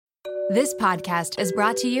This podcast is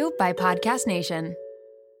brought to you by Podcast Nation.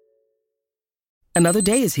 Another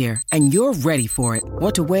day is here, and you're ready for it.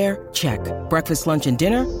 What to wear? Check. Breakfast, lunch, and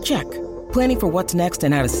dinner? Check. Planning for what's next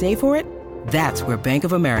and how to save for it? That's where Bank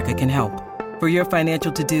of America can help. For your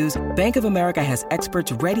financial to-dos, Bank of America has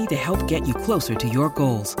experts ready to help get you closer to your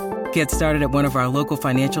goals. Get started at one of our local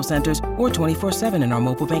financial centers or 24/7 in our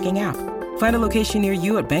mobile banking app. Find a location near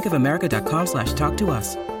you at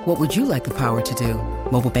bankofamerica.com/talktous. What would you like the power to do?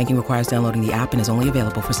 Mobile banking requires downloading the app and is only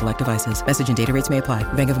available for select devices. Message and data rates may apply.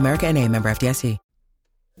 Bank of America N.A., member FDIC.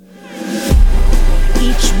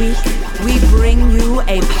 Each week, we bring you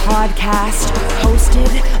a podcast hosted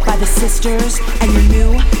by the sisters and your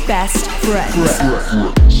new best friends.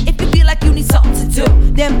 If you feel like you need something to do,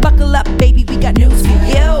 then buckle up, baby, we got news for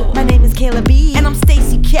you. My name is Kayla B. And I'm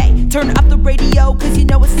Stacey K. Turn up the radio, cause you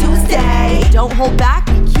know it's Tuesday. Don't hold back,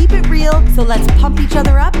 we keep it real, so let's pump each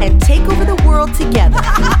other up and take over the world together.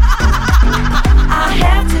 I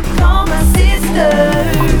have to call my sister.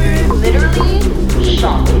 Literally,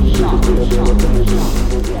 shocking.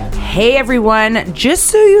 Hey everyone, just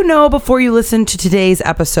so you know, before you listen to today's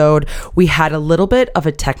episode, we had a little bit of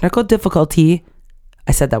a technical difficulty.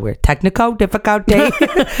 I said that weird. Technical difficulty.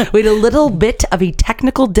 We had a little bit of a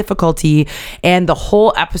technical difficulty and the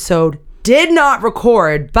whole episode did not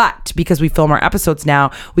record, but because we film our episodes now,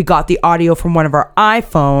 we got the audio from one of our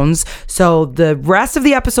iPhones. So the rest of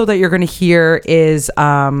the episode that you're going to hear is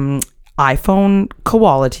iPhone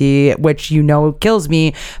quality, which you know kills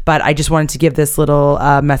me, but I just wanted to give this little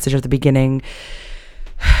message at the beginning.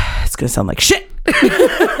 It's gonna sound like shit,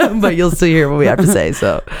 but you'll still hear what we have to say,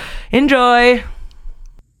 so enjoy.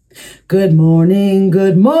 Good morning,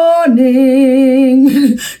 good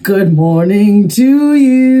morning, good morning to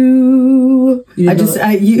you.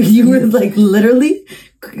 You were like literally,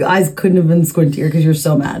 eyes couldn't have been squintier because you're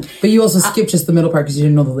so mad. But you also skipped just the middle part because you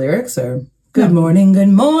didn't know the lyrics, or? Good morning, good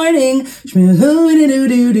morning. Good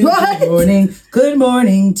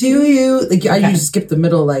morning to you. Like, okay. You just skipped the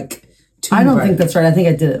middle, like, I don't think that's right. I think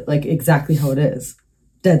I did it, like, exactly how it is.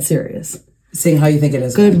 Dead serious. Sing how you think it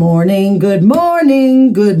is. Good morning, good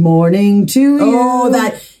morning, good morning to you. Oh,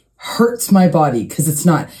 that hurts my body, because it's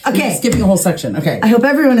not. Okay. You're skipping a whole section. Okay. I hope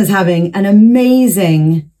everyone is having an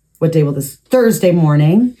amazing, what day will this? Thursday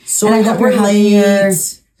morning. Sorry and I that hope we're having your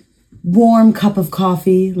late. Warm cup of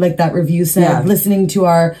coffee, like that review said, listening to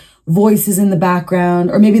our voices in the background,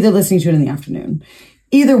 or maybe they're listening to it in the afternoon.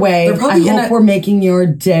 Either way, I hope we're making your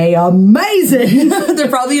day amazing. They're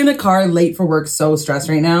probably in a car late for work, so stressed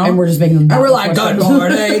right now. And we're just making them. And we're like, good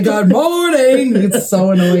morning, good morning. It's so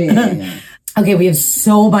annoying. Okay, we have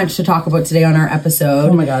so much to talk about today on our episode.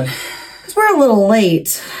 Oh my God. Because we're a little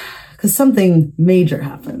late, because something major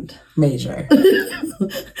happened. Major.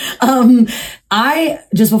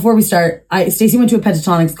 Just before we start, Stacey went to a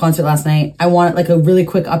Pentatonix concert last night. I want like a really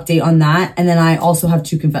quick update on that. And then I also have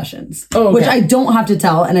 2 confessions, which I don't have to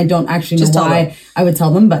tell. And I don't actually know why I would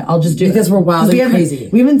tell them, but I'll just do it. Because we're wild and crazy.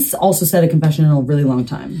 We haven't also said a confession in a really long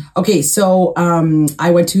time. Okay, so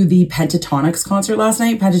I went to the Pentatonix concert last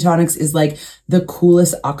night. Pentatonix is like the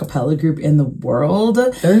coolest a cappella group in the world.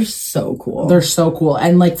 They're so cool. They're so cool.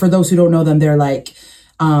 And like, for those who don't know them, they're like,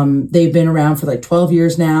 they've been around for like 12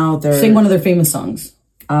 years now. Sing one of their famous songs.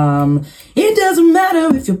 It doesn't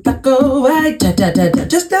matter if you're black or white,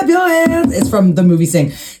 just clap your hands. It's from the movie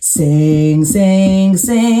Sing. Sing, sing,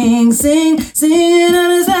 sing, sing, sing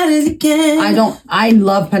on as hard as you can. I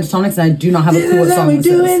love Pentatonix and I do not have a clue what song this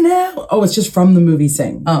is. Now. Oh, it's just from the movie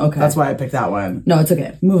Sing. Oh, okay. That's why I picked that one. No, it's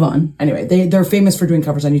okay. Move on. Anyway, they're famous for doing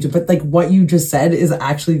covers on YouTube, but like what you just said is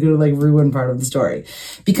actually going to like ruin part of the story.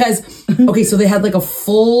 Because, okay, so they had like a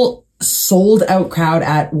full sold out crowd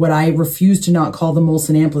at what I refuse to not call the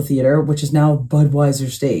Molson Amphitheater, which is now Budweiser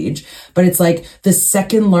Stage, but it's like the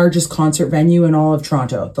second largest concert venue in all of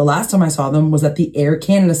Toronto. The last time I saw them was at the Air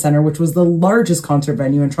Canada Centre, which was the largest concert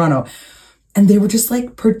venue in Toronto. And they were just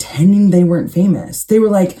like pretending they weren't famous. They were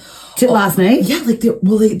like, last night? Yeah, like they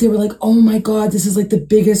were like, oh my God, this is like the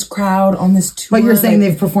biggest crowd on this tour. But you're saying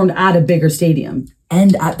they've performed at a bigger stadium.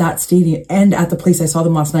 And at that stadium, and at the place I saw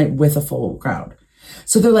them last night with a full crowd.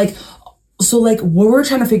 So they're like, what we're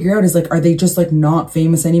trying to figure out is like, are they just like not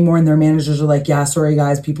famous anymore? And their managers are like, yeah, sorry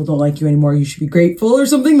guys, people don't like you anymore. You should be grateful or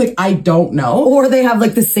something. Like, I don't know. Or they have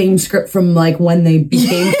like the same script from like when they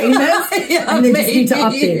became famous and they just need to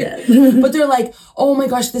update it. But they're like, oh my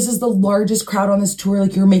gosh, this is the largest crowd on this tour.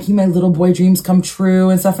 Like, you're making my little boy dreams come true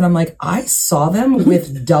and stuff. And I'm like, I saw them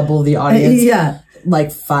with double the audience. Yeah.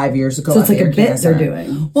 like 5 years ago. So it's at like the a Air Canada bit they're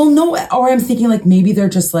Centre. doing. Well, no, or I'm thinking like maybe they're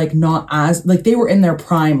just like not as, like they were in their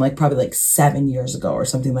prime, like probably like 7 years ago or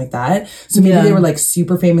something like that. So maybe they were like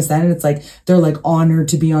super famous then, and it's like they're like honored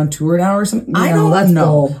to be on tour now or something. I don't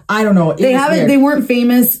know. bull. I don't know. They weren't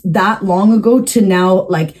famous that long ago to now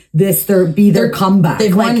like this their comeback.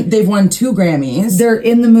 They've won 2 Grammys. They're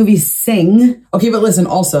in the movie Sing. Okay, but listen,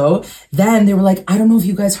 also, then they were like, I don't know if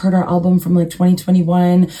you guys heard our album from like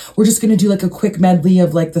 2021. We're just going to do like a quick medley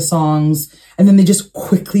of like the songs. And then they just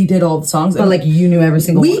quickly did all the songs. But like you knew every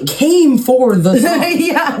single one. We came for the songs.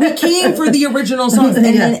 Yeah. We came for the original songs. And,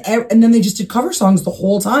 and then they just did cover songs the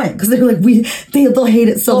whole time. Because they were like, they'll hate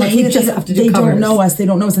it so much. We just have to do covers. They don't know us. They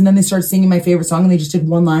don't know us. And then they started singing my favorite song and they just did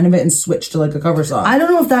one line of it and switched to like a cover song. I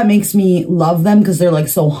don't know if that makes me love them because they're like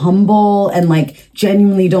so humble and like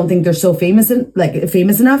genuinely don't think they're so famous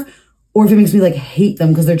enough. Or if it makes me like hate them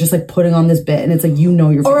because they're just like putting on this bit and it's like, you know,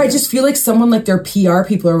 you're. Or I just feel like someone like their PR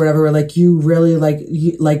people or whatever were like, you really like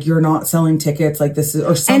you're not selling tickets like this is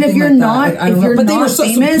or something. And if you're like not, that. Like, I don't if know. you're But they not were so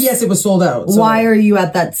famous, yes, it was sold out. So. Why are you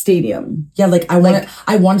at that stadium? Yeah, like I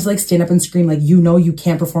wanted to like stand up and scream like, you know, you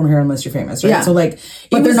can't perform here unless you're famous, right? Yeah. So like,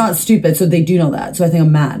 but they're not stupid, so they do know that. So I think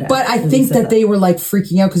I'm mad. But I think that they were like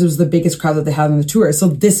freaking out because it was the biggest crowd that they had on the tour. So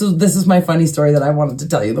this is my funny story that I wanted to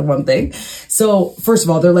tell you. The one thing. So first of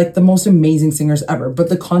all, they're like the most amazing singers ever, but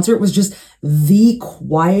the concert was just the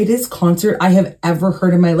quietest concert I have ever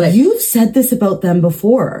heard in my life. You've said this about them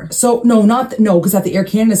before. So no, because at the Air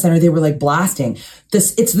Canada Centre they were like blasting.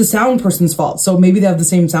 It's the sound person's fault. So maybe they have the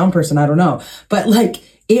same sound person. I don't know, but like.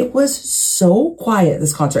 It was so quiet,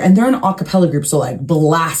 this concert. And they're an a cappella group, so like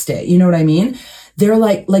blast it. You know what I mean? They're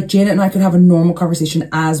like Janet and I could have a normal conversation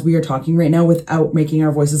as we are talking right now without making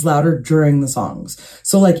our voices louder during the songs.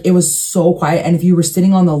 So like it was so quiet. And if you were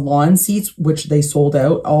sitting on the lawn seats, which they sold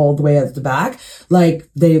out all the way at the back, like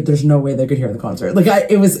there's no way they could hear the concert. Like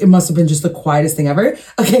it must have been just the quietest thing ever.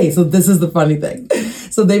 Okay, so this is the funny thing.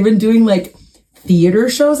 So they've been doing like theater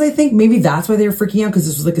shows, I think. Maybe that's why they were freaking out because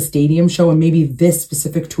this was like a stadium show and maybe this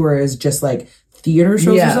specific tour is just like theater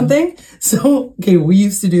shows or something. So, okay, we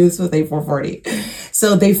used to do this with A440.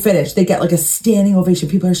 So they finish, they get like a standing ovation,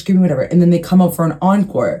 people are screaming, whatever, and then they come out for an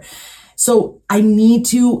encore. So I need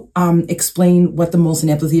to explain what the Molson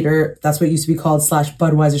Amphitheater, that's what it used to be called, /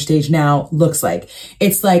 Budweiser stage now, looks like.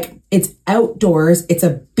 It's outdoors, it's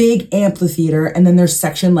a big amphitheater, and then there's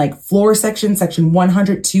section like floor section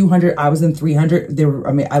 100, 200, I was in 300,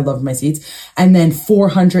 I loved my seats, and then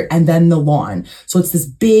 400, and then the lawn. So it's this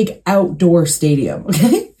big outdoor stadium,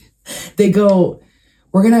 okay?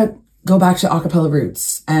 We're gonna go back to acapella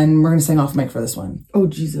roots, and we're gonna sing off mic for this one. Oh,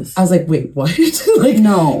 Jesus. I was like, wait, what? Like,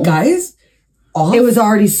 no. Guys, off? It was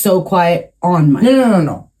already so quiet on mic.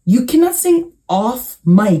 No. You cannot sing off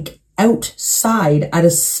mic outside at a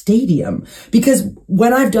stadium. Because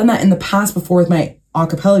when I've done that in the past before with my a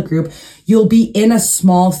cappella group, you'll be in a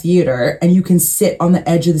small theater and you can sit on the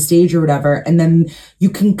edge of the stage or whatever, and then you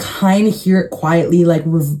can kind of hear it quietly, like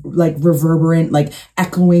reverberant, like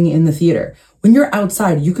echoing in the theater. When you're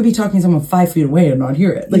outside, you could be talking to someone 5 feet away and not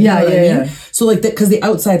hear it. Like, yeah, you know what I mean? So like that, because the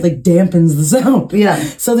outside like dampens the sound. Yeah.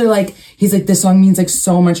 So they're like, he's like, this song means like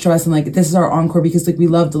so much to us, and like this is our encore because like we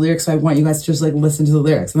love the lyrics. So I want you guys to just like listen to the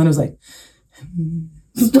lyrics. And then I was like,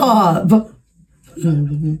 stop.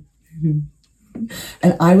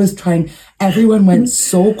 And I was trying, everyone went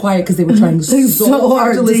so quiet because they were trying so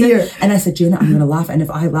hard to listen. Hear. And I said, Jana, I'm going to laugh. And if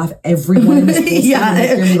I laugh, everyone in this whole yeah,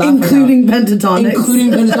 hear including pentatonics.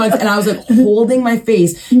 Including pentatonics. And I was like holding my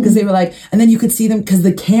face because they were like, and then you could see them because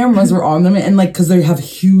the cameras were on them and like, because they have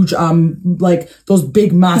huge, like those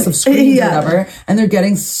big massive screens or whatever. And they're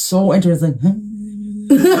getting so into it. It's like,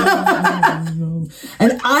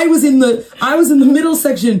 and I was in the middle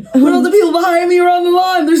section when all the people behind me were on the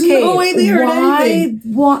lawn. There's no way they heard anything.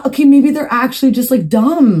 Why? Okay, maybe they're actually just like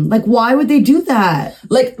dumb. Like, why would they do that?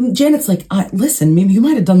 Like, Janet's like, listen, maybe you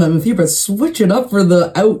might have done that with you, but switch it up for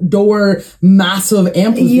the outdoor massive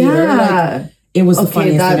amphitheater. Yeah. Like, it was the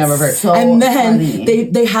funniest thing I've ever heard. So and then funny.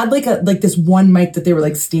 they had like this one mic that they were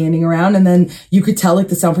like standing around, and then you could tell like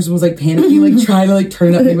the sound person was like panicking, like trying to like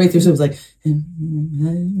turn up midway through. So it was like, they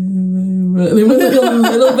went like a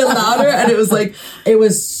little bit louder, and it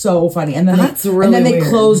was so funny. And then they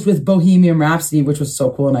closed with Bohemian Rhapsody, which was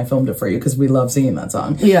so cool, and I filmed it for you because we love singing that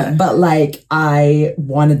song. Yeah. But like I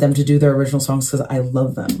wanted them to do their original songs because I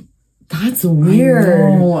love them. That's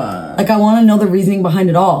weird. Like, I want to know the reasoning behind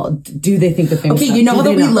it all. Do they think the famous? Okay, you know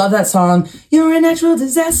that we love that song, You're a Natural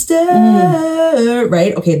Disaster,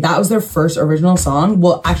 right? Okay, that was their first original song.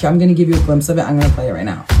 Well, actually, I'm going to give you a glimpse of it. I'm going to play it right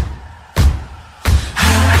now.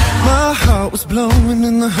 My heart was blowing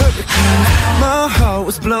in the hurricane. My heart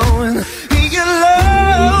was blowing. Your love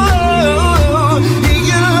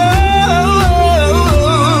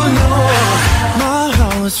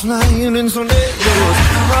feeling so negative.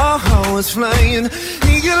 Oh, it's flying.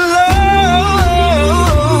 In your love,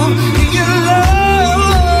 in your love.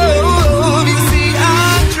 You see,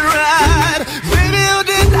 I tried, baby, how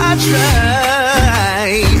did I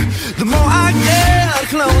try? The more I get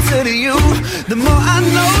closer to you, the more I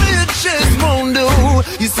know it just won't do.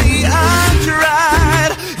 You see, I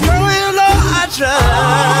tried, girl, you know I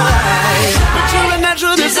tried, but you're a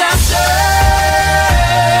natural disaster.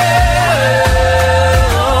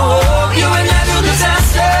 You're a natural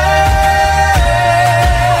disaster.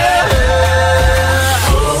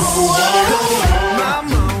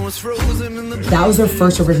 Mama was frozen in the. That was their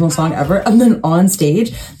first original song ever. And then on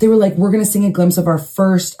stage, they were like, we're going to sing a glimpse of our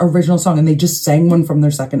first original song. And they just sang one from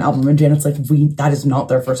their second album. And Janet's like, that is not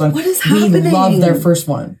their first song. What is happening? We love their first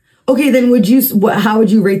one. Okay, then how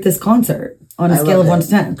would you rate this concert on a scale of 1 to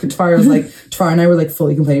 10? Tafari was like, Tafari and I were like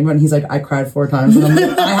fully complaining about it. And he's like, I cried 4 times. And I'm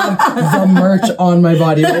like, I have the merch on my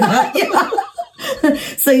body right now. Yeah.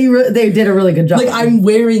 So they did a really good job. Like, I'm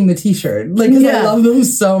wearing the t-shirt. Like, because I love them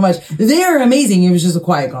so much. They're amazing. It was just a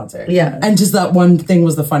quiet concert. Yeah. And just that one thing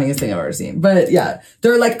was the funniest thing I've ever seen. But yeah,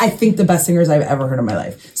 they're like, I think the best singers I've ever heard in my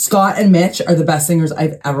life. Scott and Mitch are the best singers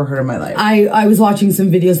I've ever heard in my life. I was watching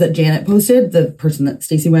some videos that Janet posted, the person that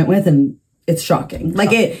Stacey went with, and it's shocking.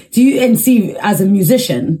 Like, see, as a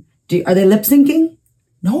musician, are they lip syncing?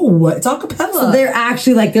 No, it's a cappella. So they're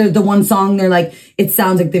actually like, they're the one song, they're like, it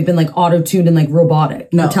sounds like they've been like auto-tuned and like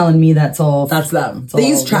robotic. No. You're telling me that's them. They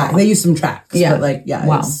use tracks. They use some tracks. Yeah. But like, yeah.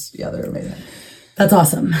 Wow. They're amazing. That's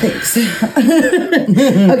awesome. Thanks.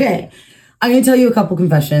 Okay. I'm going to tell you a couple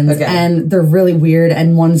confessions. Okay. And they're really weird.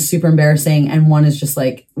 And one's super embarrassing. And one is just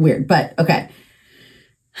like weird. But okay.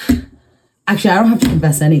 Actually, I don't have to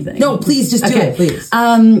confess anything. No, please just do it, please.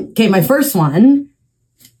 Okay, my first one.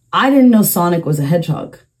 I didn't know Sonic was a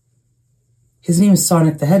hedgehog. His name is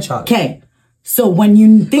Sonic the Hedgehog. Okay. So when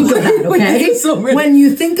you think of that, okay? So when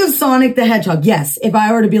you think of Sonic the Hedgehog, yes, if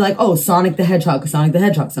I were to be like, oh, Sonic the Hedgehog, Sonic,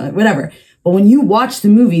 whatever. But when you watch the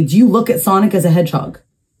movie, do you look at Sonic as a hedgehog?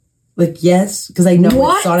 Like, yes, because I know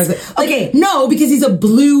what? Sonic. Like, okay. No, because he's a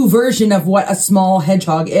blue version of what a small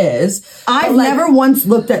hedgehog is. I've never once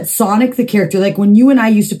looked at Sonic the character. Like when you and I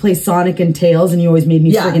used to play Sonic and Tails and you always made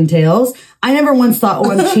me friggin' Tails. I never once thought, oh,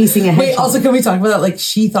 I'm chasing a hedgehog. Wait, also, can we talk about that? Like,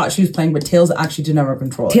 she thought she was playing, but Tails actually didn't have a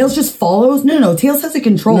controller. Tails just follows? No. Tails has a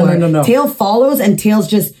controller. No. Tails follows and Tails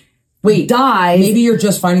just dies. Maybe you're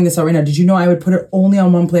just finding this out right now. Did you know I would put it only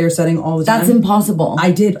on one player setting all the time? That's impossible. I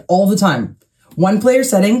did all the time. One player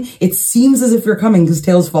setting, it seems as if you're coming because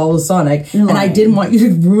Tails follows Sonic. And I didn't want you to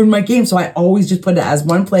ruin my game, so I always just put it as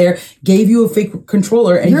one player, gave you a fake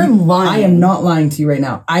controller, and you're lying. I am not lying to you right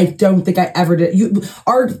now. I don't think I ever did.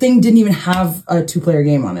 Our thing didn't even have a 2-player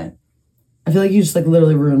game on it. I feel like you just like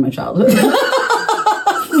literally ruined my childhood.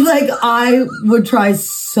 Like I would try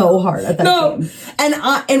so hard at that game.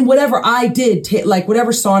 And whatever I did, like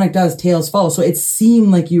whatever Sonic does, Tails follows. So it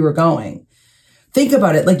seemed like you were going. Think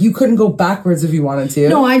about it. Like, you couldn't go backwards if you wanted to.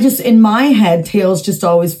 No, in my head, Tails just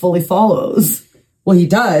always fully follows. Well, he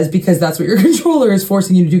does, because that's what your controller is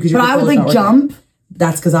forcing you to do. But I would, like, jump.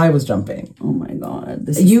 That's because I was jumping. Oh, my God.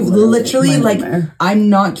 This is you literally like, I'm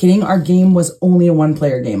not kidding. Our game was only a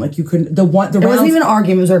 1-player game. Like, you couldn't, it wasn't even our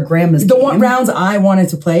game. It was our grandma's game. The rounds I wanted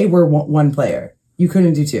to play were 1 player. You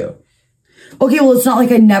couldn't do 2. Okay, well, it's not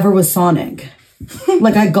like I never was Sonic.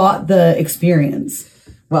 Like, I got the experience.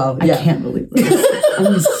 Well, yeah. I can't believe this.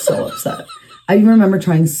 I'm so upset. I remember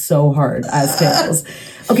trying so hard as Tails.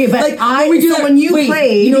 Okay, but like, when you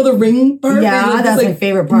played, you know the ring part? Yeah, that's my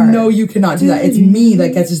favorite part. No, you cannot do that. It's me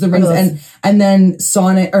that catches the rings, and then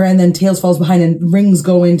then Tails falls behind, and rings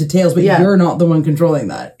go into Tails, but you're not the one controlling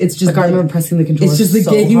that. It's just I remember pressing the controller. It's just the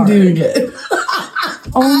game doing it.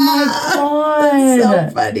 Oh my God,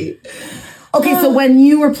 that's so funny. Okay, so when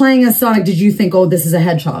you were playing as Sonic, did you think, oh, this is a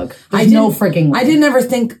hedgehog? I didn't ever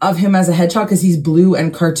think of him as a hedgehog because he's blue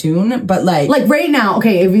and cartoon, but like right now,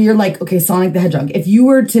 okay, if you're like, okay, Sonic the Hedgehog,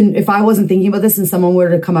 if I wasn't thinking about this and someone were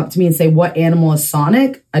to come up to me and say, what animal is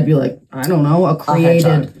Sonic? I'd be like, I don't know, a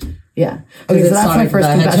created. Yeah. Okay, so that's Sonic, my first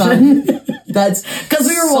confession. That's because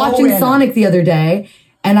we were watching random. Sonic the other day,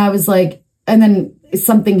 and I was like, and then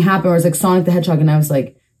something happened where I was like, Sonic the Hedgehog, and I was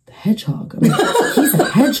like, hedgehog. I'm like, he's a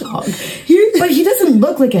hedgehog. But he doesn't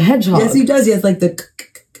look like a hedgehog. Yes, he does. He has like the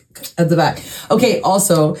at the back. Okay,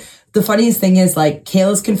 also, the funniest thing is like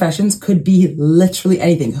Kayla's confessions could be literally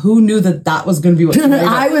anything. Who knew that was going to be what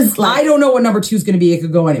I was like, I don't know what number 2 is going to be. It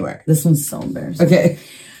could go anywhere. This one's so embarrassing.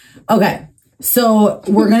 Okay. So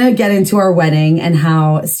we're going to get into our wedding and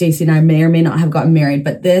how Stacey and I may or may not have gotten married.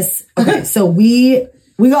 But so we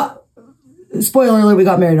got, spoiler alert, we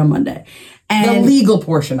got married on Monday. The legal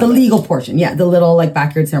portion of it. The legal portion, yeah. The little like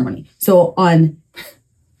backyard ceremony. So on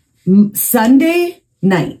Sunday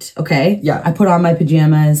night, okay? Yeah. I put on my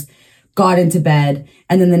pajamas, got into bed,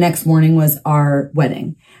 and then the next morning was our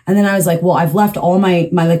wedding. And then I was like, well, I've left all my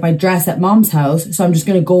dress at mom's house, so I'm just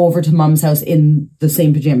going to go over to mom's house in the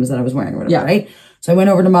same pajamas that I was wearing or whatever, right? So I went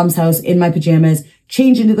over to mom's house in my pajamas,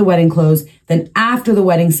 changed into the wedding clothes. Then after the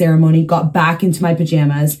wedding ceremony, got back into my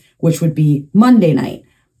pajamas, which would be Monday night.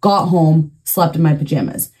 Got home, slept in my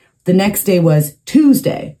pajamas. The next day was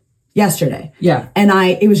Tuesday, yesterday. Yeah. And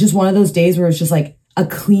it was just one of those days where it was just like a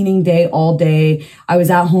cleaning day all day. I was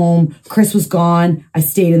at home. Chris was gone. I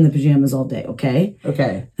stayed in the pajamas all day. Okay.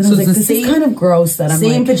 Okay. And so I was like, this is kind of gross that I'm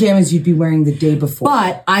same like, pajamas you'd be wearing the day before.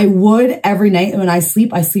 But I would every night when I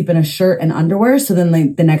sleep in a shirt and underwear. So then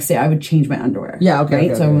like the next day I would change my underwear. Yeah. Okay.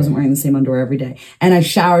 Right. So I wasn't wearing the same underwear every day. And I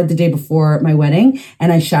showered the day before my wedding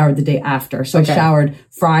and I showered the day after. So I showered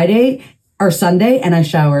Friday or Sunday and I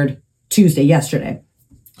showered Tuesday, yesterday.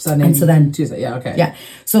 Sunday and so then Tuesday, yeah, okay. Yeah.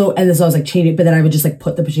 So I was like changing, but then I would just like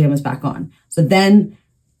put the pajamas back on. So then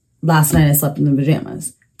last night I slept in the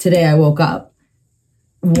pajamas. Today I woke up,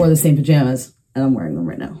 wore the same pajamas, and I'm wearing them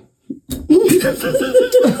right now. This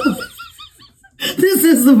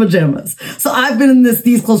is the pajamas. So I've been in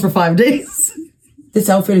these clothes for 5 days. This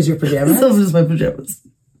outfit is your pajamas? This outfit is my pajamas.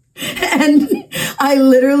 And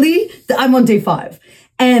I'm on day 5.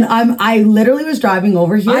 And I literally was driving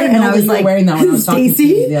over here and I was like, wearing that when I was talking to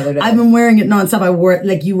you the other day. I've been wearing it nonstop. I wore it,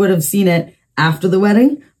 like you would have seen it after the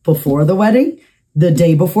wedding, before the wedding, the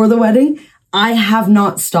day before the wedding. I have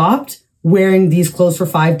not stopped wearing these clothes for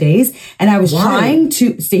 5 days. And I was trying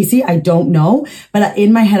to, Stacey, I don't know. But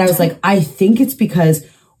in my head, I was like, I think it's because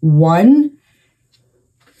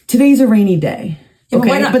today's a rainy day.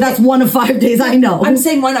 Okay. But that's one of 5 days I know. I'm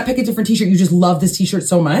saying why not pick a different t-shirt? You just love this t-shirt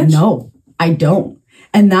so much? No, I don't.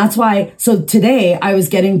 And that's why, so today I was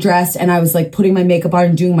getting dressed and I was like putting my makeup on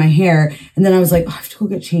and doing my hair. And then I was like, I have to go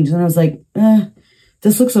get changed. And I was like,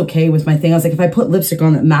 this looks okay with my thing. I was like, if I put lipstick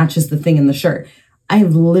on that matches the thing in the shirt. I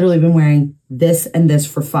have literally been wearing this and this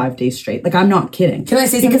for 5 days straight. Like, I'm not kidding. Can I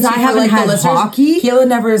say something? Because I haven't had hockey. Kayla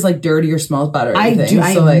never is like dirty or smells bad or anything.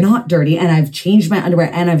 I'm not dirty and I've changed my underwear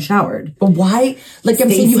and I've showered. But why? Like, Stacey, I'm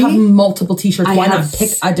saying you have multiple t-shirts. Why not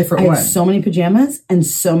pick a different one? I have so many pajamas and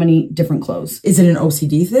so many different clothes. Is it an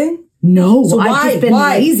OCD thing? No, so I've just been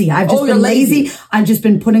lazy. I've just been lazy. I've just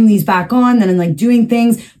been putting these back on, then I'm like doing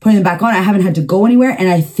things, putting them back on. I haven't had to go anywhere. And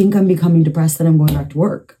I think I'm becoming depressed that I'm going back to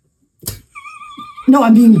work. No,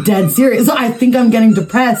 I'm being dead serious. I think I'm getting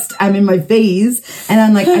depressed. I'm in my phase. And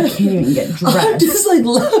I'm like, I can't even get dressed. I'm just like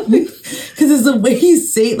laughing. Because it's the way you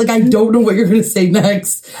say it. Like, I don't know what you're going to say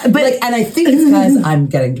next. But like, and I think it's because I'm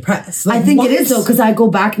getting depressed. Like, I think it is though. Because I go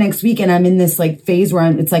back next week and I'm in this like phase where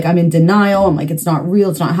it's like I'm in denial. I'm like, it's not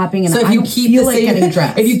real. It's not happening. And so if you keep getting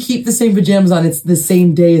dressed. If you keep the same pajamas on, it's the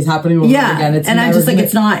same day is happening over again. And I'm just like,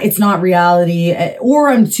 it's not reality. Or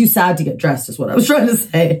I'm too sad to get dressed is what I was trying to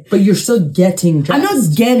say. But you're still getting dressed. I'm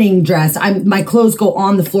not getting dressed. My clothes go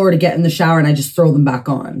on the floor to get in the shower and I just throw them back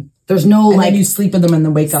on. There's no and then you sleep in them and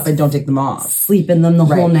then wake up and don't take them off. Sleep in them the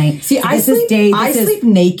whole night. See, I sleep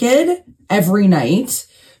naked every night.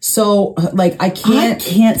 So like I can't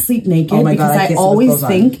sleep naked because I always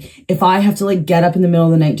think if I have to like get up in the middle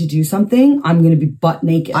of the night to do something, I'm going to be butt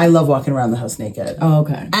naked. I love walking around the house naked. Oh,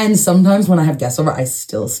 okay. And sometimes when I have guests over, I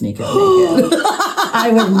still sneak out naked. I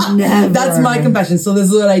would never. That's my confession. So this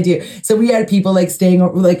is what I do. So we had people like staying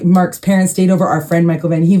over, like Mark's parents stayed over, our friend Michael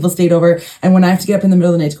Van Hevel stayed over. And when I have to get up in the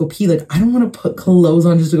middle of the night to go pee, like I don't want to put clothes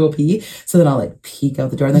on just to go pee. So then I'll like peek out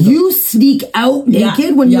the door. And then you sneak out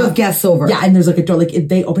naked when you have guests over. Yeah. And there's like a door, like if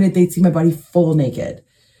they open it, they'd see my body full naked.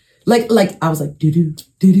 Like I was like, doo-doo,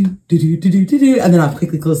 doo-doo, doo-doo, doo-doo, doo-doo. And then I'll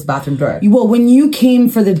quickly close the bathroom door. Well, when you came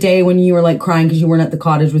for the day when you were like crying because you weren't at the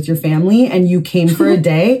cottage with your family and you came for a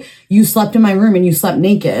day, you slept in my room and you slept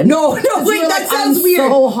naked. No, wait, that sounds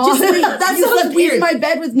weird. So hot. That sounds weird. In my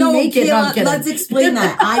bed with me naked. Kayla, let's explain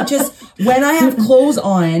that. When I have clothes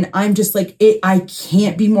on, I'm just like, I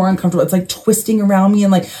can't be more uncomfortable. It's like twisting around me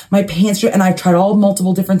and like my pants, and I've tried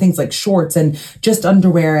multiple different things like shorts and just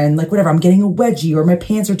underwear and like whatever. I'm getting a wedgie or my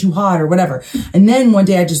pants are too hot or whatever. And then one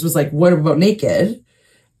day I just was like, what about naked?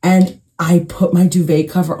 And I put my duvet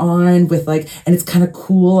cover on with like, and it's kind of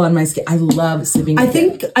cool on my skin. I love sleeping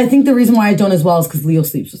naked. I think the reason why I don't as well is because Leo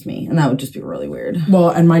sleeps with me, and that would just be really weird. Well,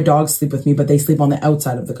 and my dogs sleep with me, but they sleep on the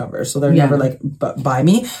outside of the cover, so they're never like by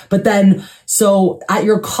me. But then, so at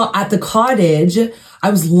the cottage, I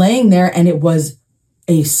was laying there, and it was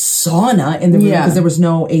a sauna in the room because there was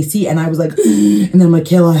no AC, and I was like, and then I'm like,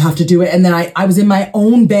 Kayla, I have to do it. And then I was in my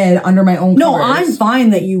own bed under my own covers. No, I'm fine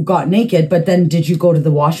that you got naked, but then did you go to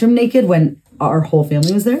the washroom naked when our whole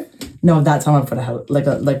family was there? No, that time I put a house,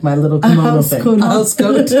 like my little kimono house thing. coat. A house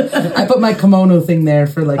coat. I put my kimono thing there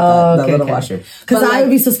for like that little washer. Because I would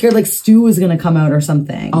be so scared like Stu was gonna come out or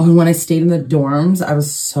something. Oh, and when I stayed in the dorms, I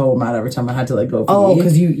was so mad every time I had to like go. Oh,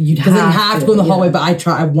 because you'd have to go in the hallway. But I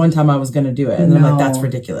tried one time I was gonna do it, and then I'm like, that's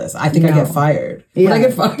ridiculous. I think I get fired. Yeah. Would I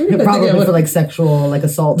get fired? Probably for like sexual like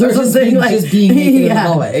assault or something. Just being naked in the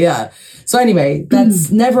hallway. Yeah. So anyway, that's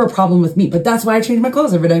never a problem with me, but that's why I change my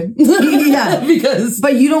clothes every day. Yeah. Because...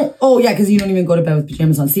 But you don't, because you don't even go to bed with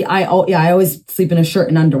pajamas on. See, I always sleep in a shirt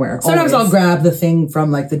and underwear. Sometimes I'll grab the thing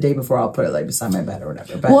from like the day before, I'll put it like beside my bed or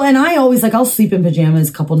whatever. But, and I always I'll sleep in pajamas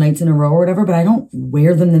a couple nights in a row or whatever, but I don't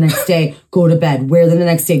wear them the next day, go to bed, wear them the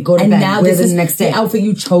next day, go to bed, now wear them the next day. The outfit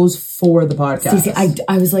you chose for the podcast. Stacey,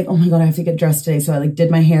 I was like, oh my God, I have to get dressed today. So I like did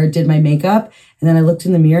my hair, did my makeup. And then I looked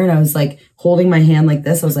in the mirror and I was like holding my hand like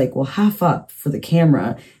this. I was like, well, half up for the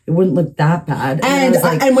camera. It wouldn't look that bad.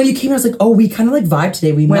 And when you came, I was like, oh, we kind of like vibe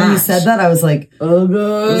today. We when matched. you said that, I was like, oh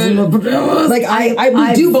God. Like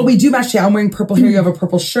we do match today. I'm wearing purple hair. You have a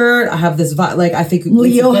purple shirt. I have this vibe. Like I think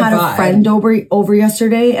Leo had a friend over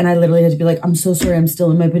yesterday, and I literally had to be like, I'm so sorry, I'm still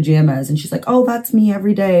in my pajamas. And she's like, oh, that's me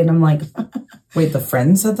every day. And I'm like, wait, the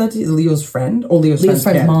friend said that to you? Leo's friend? Oh, Leo's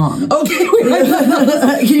friend's mom. Okay.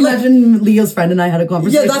 Can you imagine Leo's friend and I had a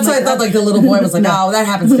conversation? Yeah, that's why I thought like the little boy was like, no, that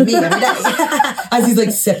happens to me every day. As he's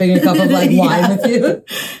like sipping a cup of like wine with you.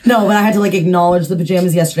 No, but I had to like acknowledge the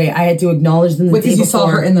pajamas yesterday. I had to acknowledge them the day before. Because you saw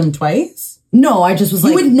her in them twice? No, I just was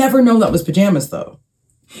like... You would never know that was pajamas though.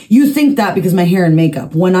 You think that because my hair and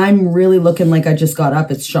makeup. When I'm really looking like I just got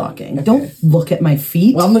up, it's shocking. Okay. Don't look at my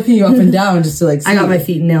feet. Well, I'm looking you up and down just to like see. I got my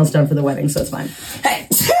feet and nails done for the wedding, so it's fine. Hey,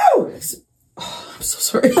 oh, I'm so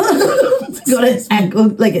sorry. Got an echo,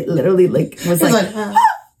 like it literally like was like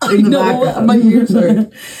in the background. My ears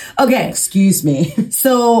hurt. Okay. Excuse me.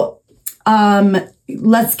 So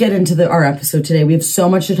let's get into our episode today. We have so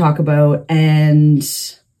much to talk about, and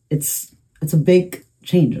it's a big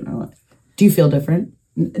change in our life. Do you feel different?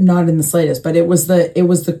 Not in the slightest, but it was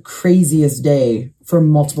the craziest day for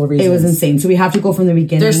multiple reasons. It was insane. So we have to go from the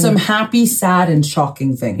beginning. There's some happy, sad, and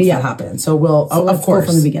shocking things that happen. So of course,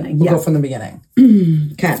 go from the beginning. We'll go from the beginning.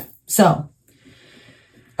 Okay. So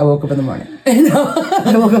I woke up in the morning.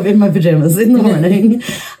 I woke up in my pajamas in the morning.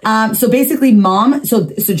 So basically, Mom. So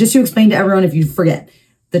just to explain to everyone, if you forget.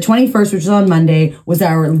 The 21st, which was on Monday, was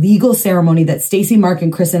our legal ceremony that Stacey, Mark,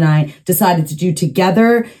 and Chris and I decided to do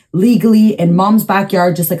together legally in Mom's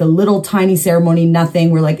backyard, just like a little tiny ceremony, nothing.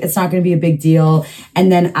 We're like, it's not going to be a big deal. And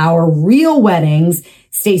then our real weddings,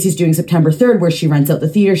 Stacey's doing September 3rd, where she rents out the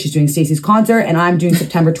theater. She's doing Stacey's concert, and I'm doing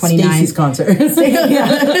September 29th. Stacey's concert.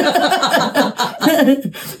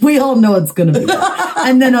 We all know it's going to be.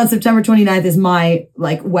 And then on September 29th is my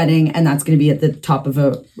like wedding, and that's going to be at the top of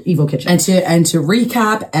a Evo Kitchen. And to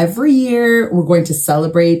recap, every year we're going to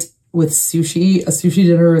celebrate with a sushi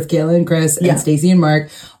dinner with Kayla and Chris and Stacey and Mark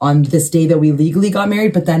on this day that we legally got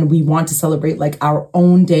married. But then we want to celebrate like our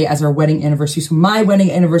own day as our wedding anniversary. So my wedding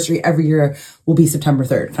anniversary every year will be September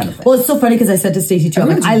 3rd kind of thing. Well, it's so funny because I said to Stacey too,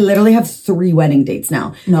 I literally have 3 wedding dates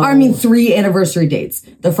now. No. I mean, 3 anniversary dates.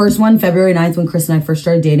 The first one, February 9th, when Chris and I first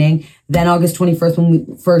started dating. Then August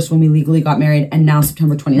 21st, when we legally got married. And now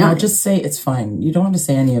September 29th. No, just say it's fine. You don't have to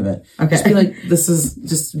say any of it. Okay. Just be like, this is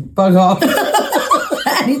just bug off.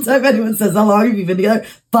 Anytime anyone says, how long have you been together?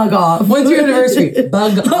 Bug off. When's your anniversary?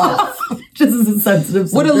 Bug off. Just as a sensitive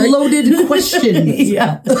subject. What a loaded question.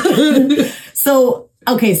 Yeah. So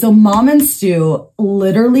Mom and Stu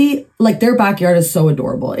literally, like, their backyard is so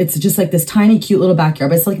adorable. It's just like this tiny, cute little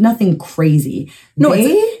backyard, but it's like nothing crazy. No,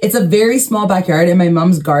 it's a very small backyard, and my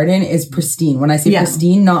mom's garden is pristine. When I say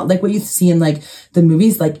pristine, not like what you see in like the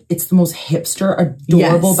movies, like it's the most hipster,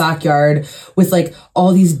 adorable backyard with like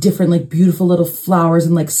all these different like beautiful little flowers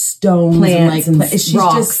and like stones plants and like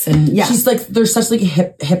rocks she's like, there's such like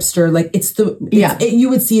a hipster, like you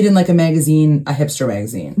would see it in like a magazine, a hipster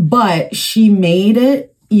magazine. But she made it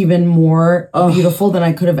even more beautiful than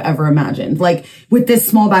I could have ever imagined. Like with this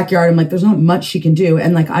small backyard, I'm like, there's not much she can do.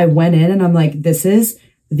 And like I went in and I'm like, this is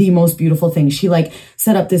the most beautiful thing. She like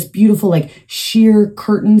set up this beautiful like sheer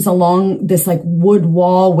curtains along this like wood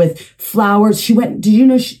wall with flowers. Did you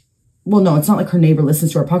know well, no, it's not like her neighbor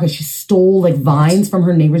listens to our podcast. She stole like vines from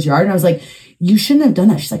her neighbor's yard. And I was like, you shouldn't have done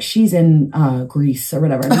that. She's like, she's in Greece or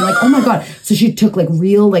whatever. And I'm like, oh my God. So she took like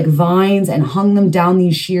real like vines and hung them down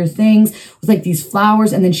these sheer things with like these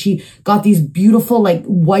flowers. And then she got these beautiful like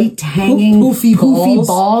white hanging poofy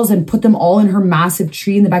balls and put them all in her massive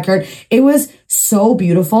tree in the backyard. It was so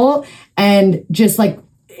beautiful and just like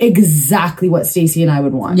exactly what Stacey and I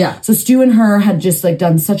would want. Yeah. So Stu and her had just like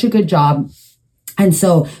done such a good job. And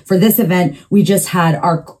so for this event, we just had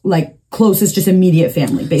our like closest, just immediate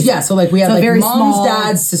family, basically. Yeah, so like we have like very moms, small,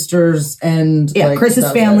 dads, sisters, and like,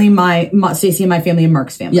 Chris's family, my Stacey and my family, and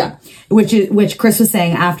Mark's family. Yeah, which Chris was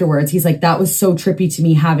saying afterwards. He's like, that was so trippy to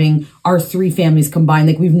me having our 3 families combined.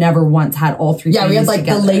 Like we've never once had all 3. Yeah, families we had like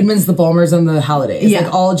together. the Laidmans, the Balmers, and the Hallidays. Yeah,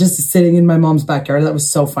 like all just sitting in my mom's backyard. That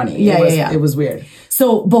was so funny. It was weird.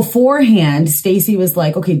 So beforehand, Stacey was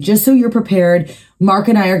like, okay, just so you're prepared, Mark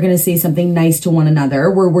and I are going to say something nice to one another.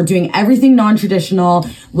 We're doing everything non-traditional.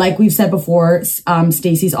 Like we've said before,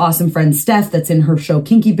 Stacey's awesome friend Steph, that's in her show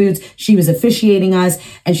Kinky Boots, she was officiating us.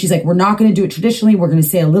 And she's like, we're not going to do it traditionally. We're going to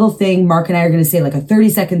say a little thing. Mark and I are going to say like a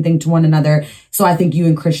 30-second thing to one another. So I think you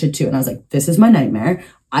and Chris should too. And I was like, this is my nightmare.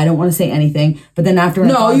 I don't want to say anything. But then after...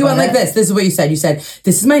 No, you went like this. This is what you said. You said,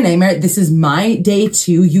 this is my nightmare. This is my day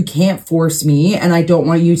too. You can't force me. And I don't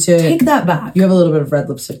want you to... Take that back. You have a little bit of red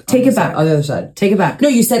lipstick. Take it back. On the other side. Take it back. No,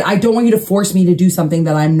 you said, I don't want you to force me to do something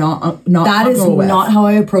that I'm not That is comfortable with. not how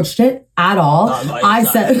I approached it at all. I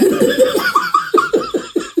said...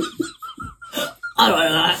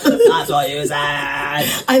 That's what you said.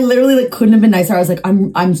 I literally like couldn't have been nicer. I was like,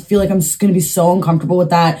 I feel like I'm just going to be so uncomfortable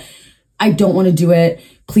with that. I don't want to do it.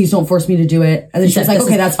 Please don't force me to do it. And then she was like,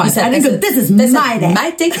 okay, that's fine. Said, I think this is my day.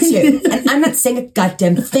 My day too. And I'm not saying a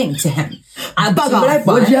goddamn thing to him. I'll Bug do what off, I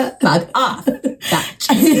want. would ya? Bug off. And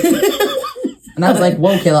I was like,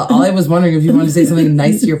 whoa, Kayla, all I was wondering if you wanted to say something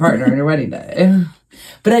nice to your partner on your wedding day.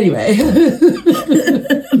 But anyway.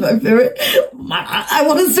 My favorite. I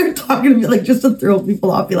want to start talking to me, like, just to throw people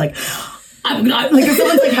off, be like, I'm not, like, if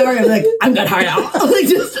someone's like, how are you? I'm like, I'm good, how are you? Like,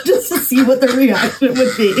 just to see what the reaction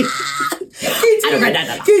would be. I don't get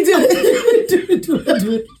that. Do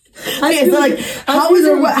it. Okay, so like,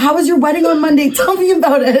 how was your wedding on Monday? Tell me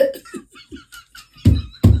about it.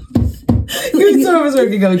 Good service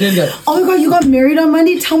working go. Oh my god, you got married on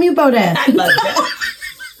Monday? Tell me about it.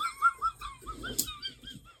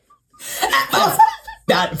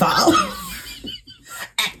 Wonderful.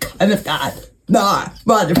 And if God, no,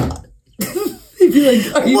 wonderful.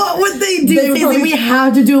 What would they do? We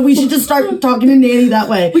have to do it. We should just start talking to Nanny that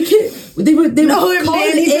way. We can't. They no, if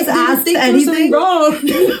Nanny just asked anything wrong,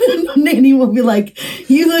 Nanny will be like,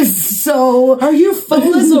 "You look so. Are you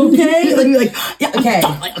fellas okay?" Like, be like, yeah, okay,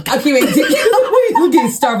 wait. Okay,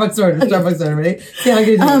 Starbucks order. Ready? See how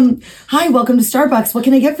good. Hi, welcome to Starbucks. What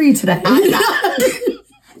can I get for you today?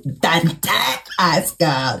 That ice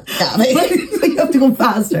girl. You have to go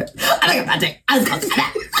faster.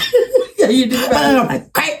 Yeah, you do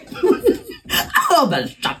that. Great.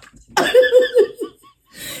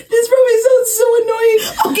 This probably sounds so annoying.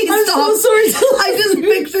 Okay, I'm stop. so sorry. I just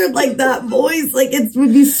pictured like that voice. Like it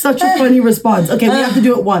would be such a funny response. Okay, we have to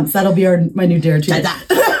do it once. That'll be my new dare too.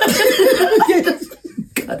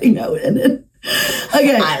 Cutting out in it.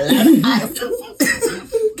 Okay.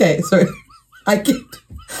 Okay, sorry. I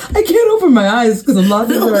can't open my eyes because I'm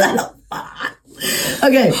laughing.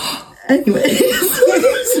 Okay. Anyway,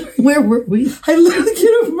 where were we? I literally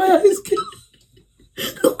can't open my eyes.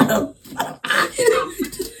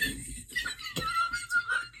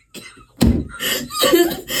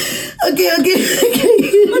 Okay. I'm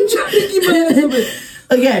trying to keep my eyes open.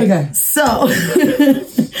 Okay. So,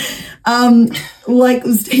 like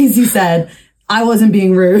Stacey said, I wasn't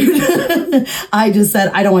being rude. I just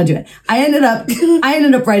said I don't want to do it. I ended up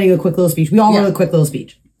writing a quick little speech. We all wrote a quick little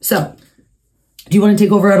speech. So, do you want to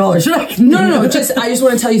take over at all, or should I? No. I just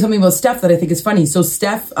want to tell you something about Steph that I think is funny. So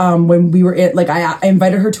Steph, when we were I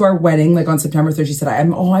invited her to our wedding, like on September 3rd. She said,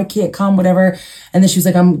 I can't come, whatever. And then she was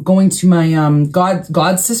like, I'm going to my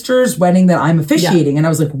god sister's wedding that I'm officiating. And I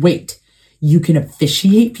was like, wait, you can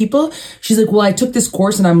officiate people? She's like, well, I took this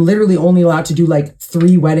course and I'm literally only allowed to do like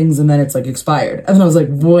 3 weddings and then it's like expired. And then I was like,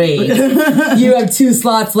 wait, you have 2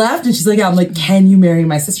 slots left? And she's like, yeah. I'm like, can you marry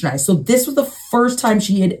my sister and I? So this was the first time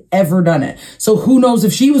she had ever done it. So who knows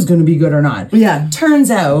if she was going to be good or not. Yeah. Turns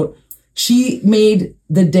out she made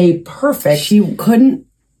the day perfect. She couldn't.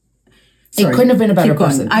 It couldn't have been a better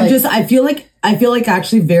person. I feel like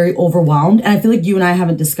actually very overwhelmed. And I feel like you and I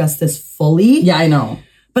haven't discussed this fully. Yeah, I know.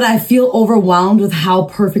 But I feel overwhelmed with how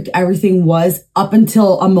perfect everything was up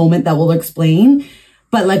until a moment that we'll explain.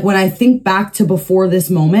 But like when I think back to before this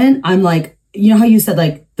moment, I'm like, you know how you said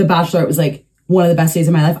like The Bachelorette was like one of the best days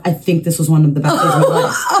of my life? I think this was one of the best days of my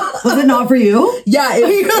life. Was it not for you? Yeah,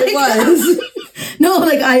 it was. No,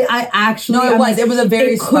 like I actually. No, it was. It was a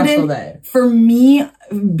very special day. For me,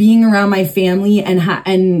 being around my family and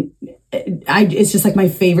it's just like my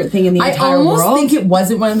favorite thing in the entire world. I almost think it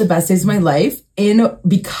wasn't one of the best days of my life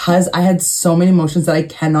because I had so many emotions that I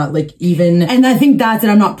cannot like even. And I think that's it.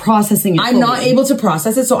 I'm not processing it. I'm not able to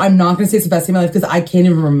process it, so I'm not going to say it's the best day of my life because I can't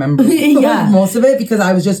even remember most of it because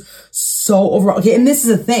I was just so overwhelmed. Okay, and this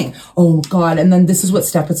is a thing. Oh God. And then this is what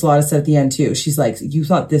Steph Pizzolata said at the end too. She's like, you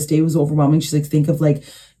thought this day was overwhelming. She's like, think of like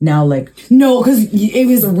now like no, because it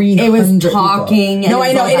was talking. No,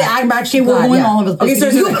 I know. I'm actually we're going all over the place.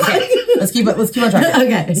 Okay, let's keep on track.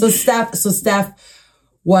 Okay. So Steph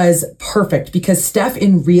was perfect because Steph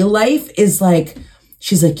in real life is like,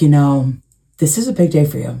 she's like, this is a big day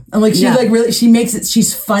for you. And like, she's like really, she makes it,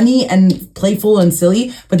 she's funny and playful and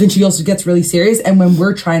silly, but then she also gets really serious. And when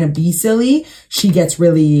we're trying to be silly, she gets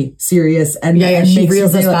really serious and, she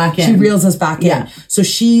reels us back in. She reels us back in. So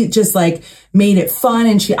she just like made it fun.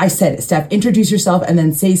 And I said, Steph, introduce yourself and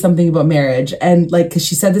then say something about marriage. And like, cause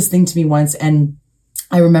she said this thing to me once and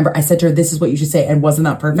I remember I said to her, this is what you should say. And wasn't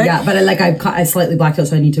that perfect? Yeah, but I slightly blacked out,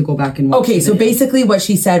 so I need to go back and watch. Okay, so basically what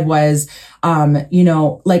she said was,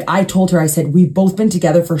 like I told her, I said, we've both been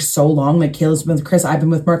together for so long. Like Kayla's been with Chris, I've been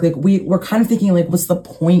with Mark. Like we're kind of thinking like, what's the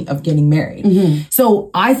point of getting married? Mm-hmm.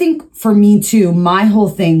 So I think for me too, my whole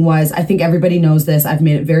thing was, I think everybody knows this. I've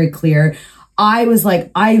made it very clear. I was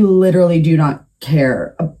like, I literally do not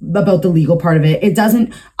care about the legal part of it.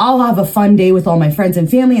 I'll have a fun day with all my friends and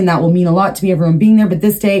family and that will mean a lot to me, everyone being there. But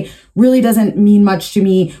this day really doesn't mean much to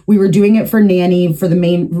me. We were doing it for Nanny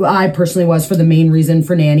I personally was for the main reason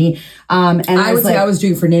for Nanny. And I would say I was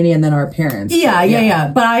doing it for Nanny and then our parents.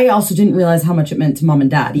 Yeah. But I also didn't realize how much it meant to mom and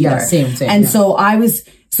dad either. Yeah, same. And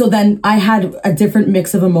so then I had a different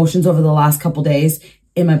mix of emotions over the last couple days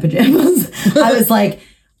in my pajamas. I was like,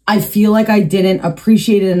 I feel like I didn't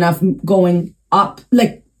appreciate it enough going up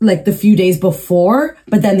like the few days before,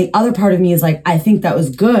 but then the other part of me is like, I think that was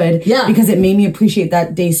good because it made me appreciate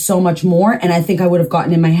that day so much more. And I think I would have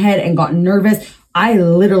gotten in my head and gotten nervous. I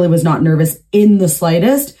literally was not nervous in the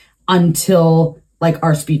slightest until like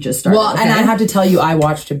our speeches started. Well, and I have to tell you, I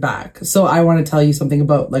watched it back. So I want to tell you something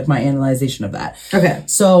about like my analyzation of that. Okay.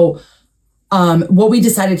 So what we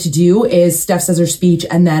decided to do is Steph says her speech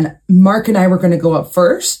and then Mark and I were going to go up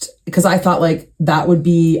first because I thought like I would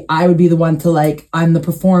be the one to like, I'm the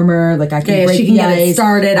performer. Like I can break she can the get ice. It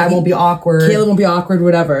started. I won't be awkward. Kayla won't be awkward,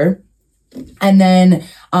 whatever. And then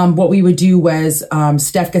what we would do was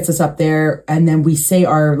Steph gets us up there and then we say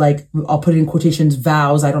our, like, I'll put it in quotations,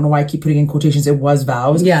 vows. I don't know why I keep putting in quotations. It was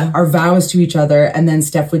vows. Yeah. Our vows to each other. And then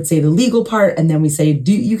Steph would say the legal part. And then we say,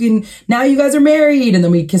 now you guys are married. And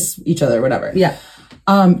then we kiss each other, whatever. Yeah.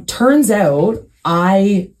 Turns out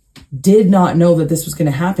I did not know that this was going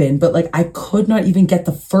to happen, but like I could not even get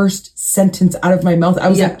the first sentence out of my mouth. I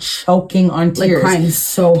was like choking on tears. Like crying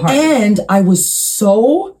so hard. And I was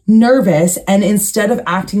so nervous. And instead of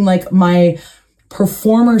acting like my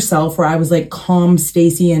performer self where I was like calm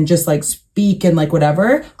Stacey and just like speak and like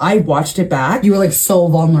whatever, I watched it back. You were like so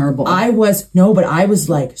vulnerable. I was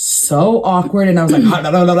like so awkward and I was like, and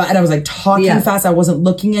I was like talking fast. I wasn't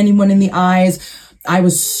looking anyone in the eyes. I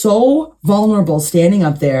was so vulnerable standing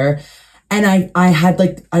up there. And I had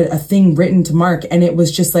like a thing written to Mark and it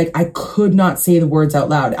was just like, I could not say the words out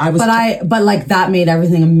loud. But like that made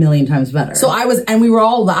everything a million times better. So and we were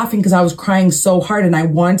all laughing because I was crying so hard and I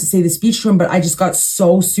wanted to say the speech to him, but I just got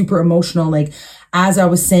so super emotional, like as I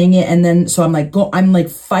was saying it. And then, so I'm like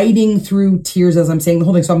fighting through tears as I'm saying the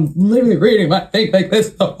whole thing. So I'm literally reading my thing like this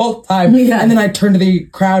the whole time. Yeah. And then I turn to the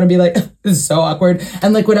crowd and be like, this is so awkward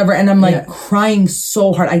and like whatever. And I'm like crying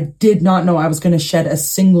so hard. I did not know I was going to shed a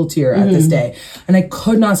single tear at this day. And I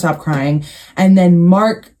could not stop crying. And then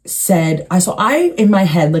Mark said, in my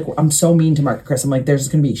head, like I'm so mean to Mark and Chris. I'm like, there's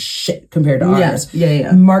going to be shit compared to ours.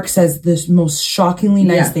 Yeah. Mark says this most shockingly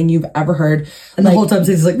nice thing you've ever heard. And like, the whole time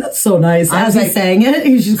he's like, that's so nice. As he's saying it,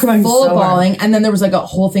 he's just crying full so bawling. hard. And then there was like a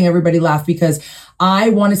whole thing, everybody laughed because I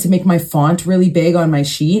wanted to make my font really big on my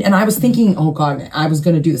sheet. And I was thinking, oh God, I was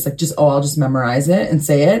going to do this. Like I'll just memorize it and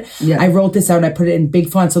say it. Yeah. I wrote this out and I put it in big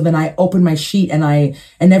font. So then I opened my sheet and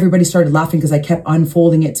everybody started laughing because I kept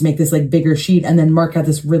unfolding it to make this like bigger sheet. And then Mark had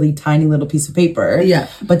this really tiny little piece of paper. Yeah.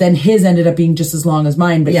 But then his ended up being just as long as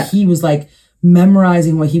mine. But he was like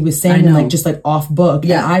memorizing what he was saying and like just like off book.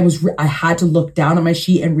 Yeah. And I had to look down at my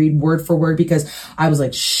sheet and read word for word because I was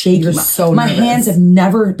like shaking. You're so my nervous. hands have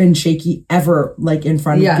never been shaky ever, like in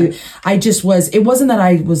front of you. It wasn't that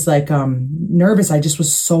I was like nervous. I just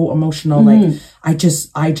was so emotional. Like I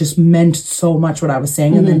just meant so much what I was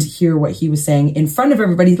saying. And then to hear what he was saying in front of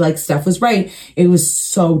everybody, like Steph was right. It was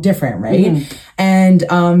so different, right? And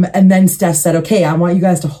then Steph said, okay, I want you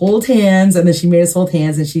guys to hold hands. And then she made us hold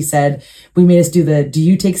hands and she said, we made us do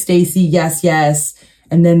you take Stacey? Yes.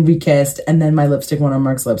 And then we kissed. And then my lipstick went on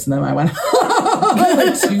Mark's lips. And then I went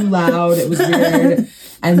like too loud. It was weird.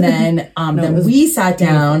 And then we sat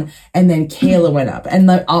down and then Kayla went up.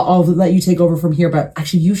 And I'll let you take over from here. But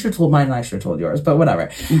actually, you should have told mine and I should have told yours. But whatever.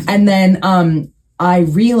 And then I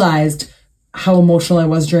realized how emotional I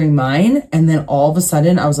was during mine. And then all of a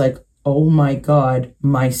sudden I was like, oh my God,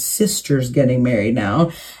 my sister's getting married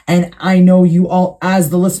now. And I know you all, as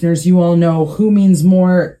the listeners, you all know who means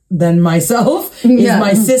more than myself is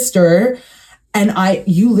my sister. And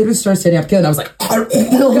you literally started standing up, and I was like, I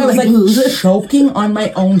was like choking on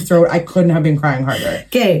my own throat. I couldn't have been crying harder.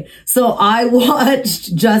 Okay, so I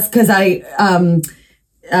watched just because I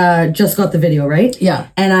just got the video, right? Yeah.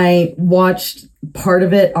 And I watched part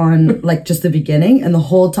of it on like just the beginning, and the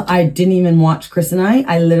whole time I didn't even watch Chris and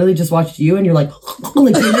I literally just watched you, and you're like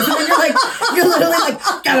doing this, and then you're literally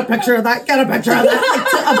like, get a picture of that, like,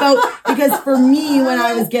 because for me, when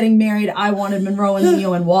I was getting married, I wanted Monroe and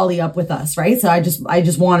Leo and Wally up with us, right? So I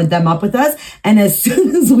just wanted them up with us, and as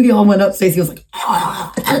soon as we all went up, Stacey was like,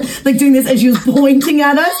 like doing this, and she was pointing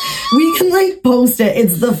at us. We can like post it.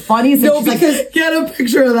 It's the funniest. No, thing. because like, get a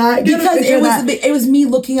picture of that. Because it was me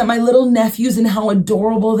looking at my little nephews and how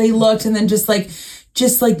adorable they looked, and then just like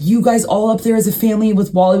you guys all up there as a family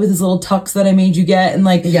with Wally with his little tux that I made you get, and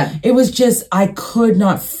like it was just, I could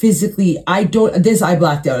not physically. I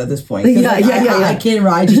blacked out at this point. I can't.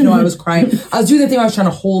 I just know I was crying. I was doing the thing. I was trying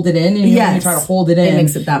to hold it in, and when you try to hold it in, it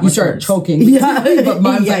makes it that you much start worse. choking. Yeah, but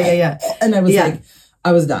mine was and I was like,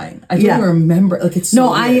 I was dying. I don't even remember. Like, it's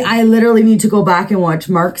so weird. I literally need to go back and watch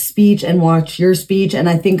Mark's speech and watch your speech. And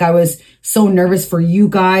I think I was so nervous for you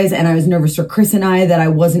guys, and I was nervous for Chris and I that I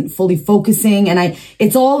wasn't fully focusing. And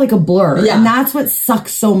it's all like a blur. Yeah. And that's what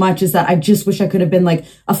sucks so much, is that I just wish I could have been like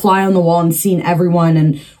a fly on the wall and seen everyone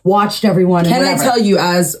and watched everyone. Can I tell you,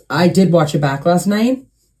 as I did watch it back last night,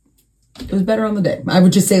 it was better on the day. I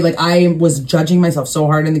would just say, like, I was judging myself so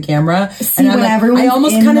hard in the camera. See, and I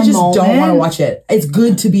almost kind of just don't want to watch it. It's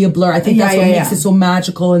good to be a blur. I think that's what makes it so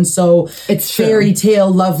magical and so it's fairy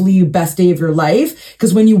tale, lovely, best day of your life.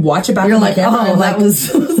 Because when you watch it back on the camera, I'm like, well,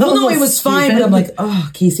 no, it was fine. But I'm like, oh,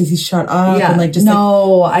 okay, Stacey, shut up. Yeah. And like, just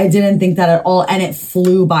I didn't think that at all. And it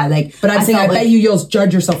flew by. Like, but I'm saying, I bet you'll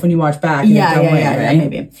judge yourself when you watch back. Yeah,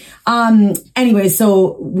 maybe. Anyway,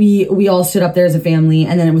 so we all stood up there as a family,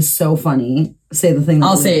 and then it was so funny. Say the thing.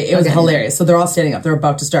 I'll say it was hilarious. So they're all standing up. They're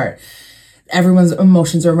about to start. Everyone's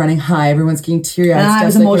emotions are running high. Everyone's getting teary-eyed. And I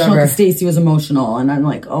was emotional because Stacey was emotional, and I'm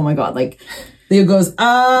like, oh my God, like. Leo goes,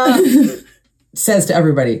 says to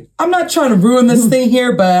everybody, I'm not trying to ruin this thing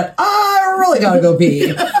here, but I really gotta go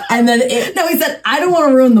pee. And then he said, I don't want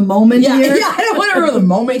to ruin the moment here. Yeah, I don't want to ruin the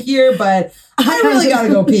moment here, but I really gotta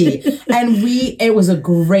go pee. And it was a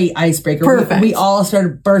great icebreaker. Perfect. We all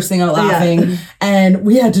started bursting out laughing, and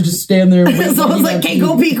we had to just stand there and wait. So I was like, okay,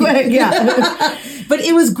 go pee quick. Yeah. But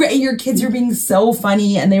it was great. Your kids were being so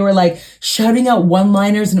funny, and they were like shouting out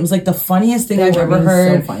one-liners, and it was like the funniest thing I've ever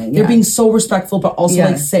heard. So funny, They're being so respectful, but also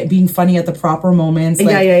like being funny at the proper moments.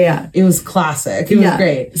 Like, It was classic. It was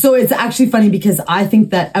great. So it's actually funny because I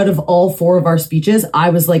think that out of all 4 of our speeches,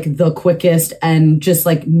 I was like the quickest and just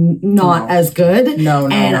like not as good. No.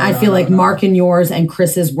 And I feel like Mark and yours and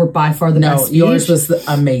Chris's were by far the best speech. Yours was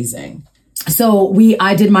amazing. So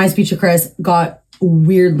I did my speech to Chris, got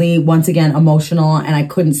weirdly once again emotional, and I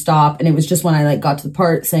couldn't stop. And it was just when I like got to the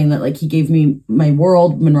part saying that like he gave me my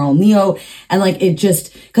world, Monroe and Leo, and like it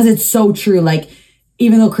just, because it's so true. Like,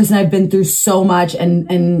 even though Chris and I have been through so much,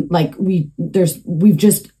 and like we've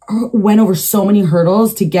just went over so many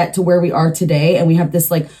hurdles to get to where we are today, and we have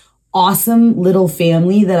this like awesome little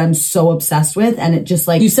family that I'm so obsessed with. And it just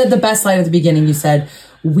like, you said the best line at the beginning. You said,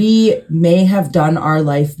 we may have done our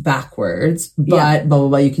life backwards, but blah, blah,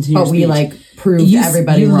 blah. You continue to speak. We like proved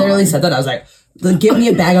everybody wrong. You literally said that. I was like, give me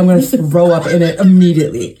a bag. I'm going to throw up in it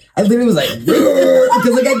immediately. I literally was like,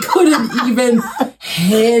 because like I couldn't even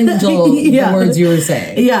handle the words you were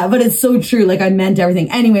saying. Yeah, but it's so true. Like I meant everything.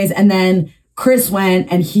 Anyways, and then Chris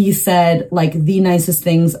went and he said like the nicest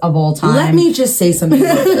things of all time. Let me just say something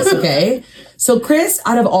about this, okay? So Chris,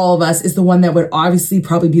 out of all of us, is the one that would obviously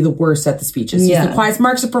probably be the worst at the speeches. He's the quietest.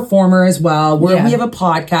 Mark's a performer as well. We have a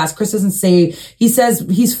podcast. Chris doesn't say, he says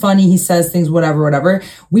he's funny. He says things, whatever.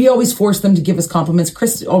 We always force them to give us compliments.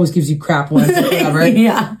 Chris always gives you crap ones, whatever.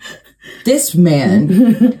 Yeah. This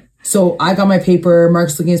man... So I got my paper.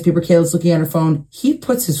 Mark's looking at his paper. Caleb's looking at her phone. He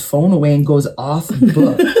puts his phone away and goes off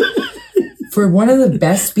book. For one of the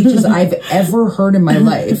best speeches I've ever heard in my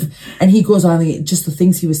life. And he goes on, just the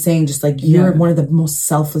things he was saying, just like, you're one of the most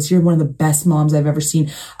selfless, you're one of the best moms I've ever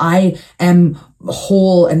seen. I am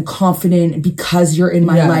whole and confident because you're in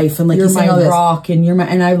my life. And like, you're my rock, and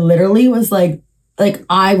and I literally was like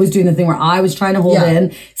I was doing the thing where I was trying to hold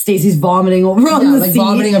in. Stacey's vomiting over on the seat.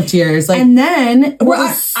 Vomiting of tears. Like, and then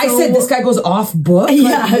I said this guy goes off book.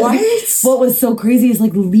 Like, what? What was so crazy is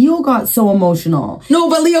like Leo got so emotional.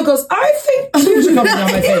 No, but Leo goes, I think tears are coming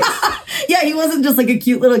down my face. Yeah, he wasn't just like a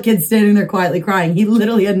cute little kid standing there quietly crying. He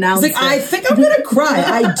literally announced It's like, I think I'm going to cry.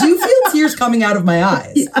 I do feel tears coming out of my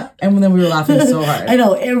eyes. Yeah. And then we were laughing so hard. I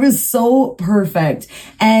know. It was so perfect.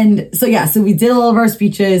 And so, yeah, so we did all of our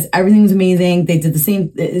speeches. Everything was amazing. They did the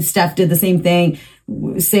same. Steph did the same thing.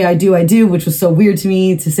 Say I do, which was so weird to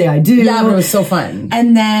me to say I do. Yeah, but it was so fun.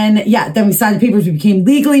 And then, then we signed the papers. We became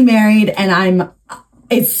legally married. And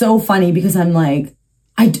it's so funny because I'm like,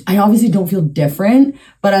 I obviously don't feel different,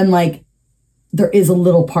 but I'm like, there is a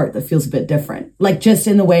little part that feels a bit different. Like, just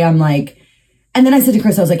in the way I'm like, and then I said to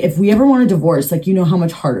Chris, I was like, if we ever want a divorce, like, you know how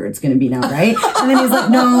much harder it's going to be now, right? And then he's like,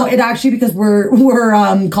 no, it actually, because we're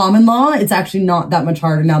common law, it's actually not that much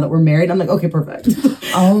harder now that we're married. I'm like, okay, perfect.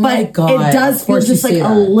 Oh my God. It does feel just like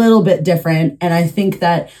a little bit different. And I think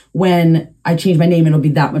that when I change my name, it'll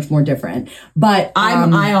be that much more different. But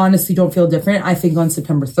I honestly don't feel different. I think on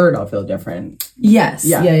September 3rd, I'll feel different. Yes.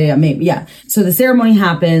 Yeah, maybe. Yeah. So the ceremony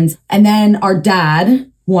happens, and then our dad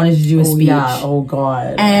wanted to do a speech. Yeah. Oh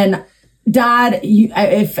God. And Dad,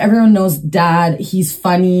 if everyone knows Dad, he's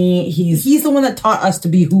funny. He's the one that taught us to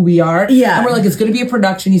be who we are. Yeah. And we're like, it's going to be a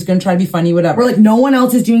production. He's going to try to be funny, whatever. We're like, no one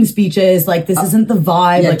else is doing speeches. Like, this isn't the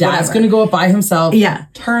vibe. Yeah, like, Dad's going to go up by himself. Yeah.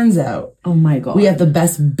 Turns out. Oh my God. We have the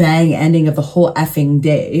best bang ending of the whole effing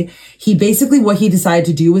day. He basically, what he decided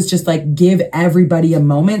to do was just like give everybody a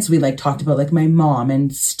moment. So we like talked about like my mom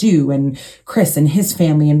and Stu and Chris and his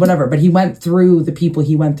family and whatever. But he went through the people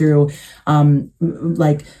he went through,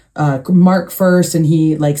 Mark first, and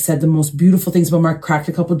he like said the most beautiful things about Mark, cracked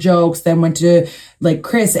a couple jokes, then went to like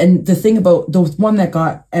Chris. And the thing about the one that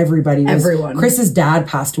got everybody was Chris's dad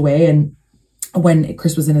passed away, and when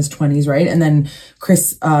Chris was in his 20s, right? And then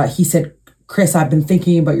Chris, he said, Chris, I've been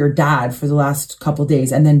thinking about your dad for the last couple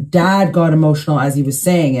days. And then Dad got emotional as he was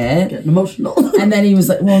saying it. Getting emotional. And then he was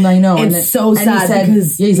like, well, I know. It's so sad. He said,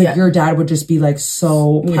 because he's like, your dad would just be like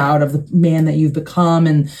so proud of the man that you've become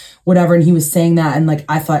and whatever. And he was saying that. And like,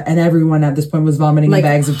 I thought, and everyone at this point was vomiting in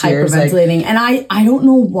bags of tears. Hyperventilating. Like, and I don't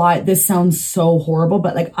know why this sounds so horrible,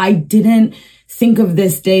 but like, I didn't think of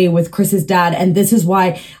this day with Chris's dad. And this is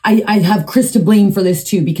why I have Chris to blame for this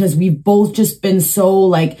too, because we've both just been so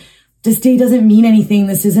like, this day doesn't mean anything.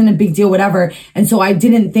 This isn't a big deal, whatever. And so I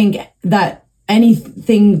didn't think that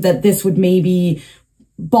anything that this would maybe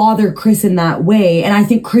bother Chris in that way. And I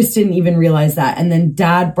think Chris didn't even realize that. And then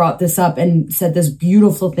Dad brought this up and said this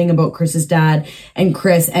beautiful thing about Chris's dad and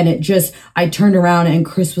Chris. And it just, I turned around and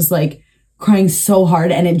Chris was like crying so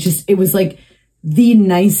hard. And it was like the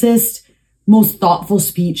nicest, most thoughtful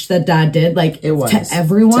speech that Dad did, like it was to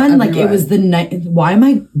everyone. Like it was why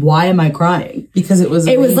am I crying? Because it was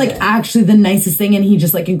like actually the nicest thing, and he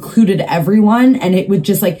just like included everyone, and it would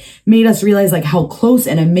just like made us realize like how close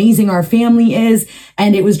and amazing our family is.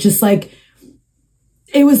 And it was just like,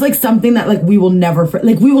 it was like something that like we will never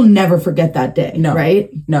forget that day. No, right?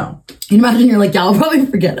 No. You imagine you're like, yeah, I'll probably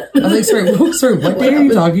forget it. I was like, sorry, what day are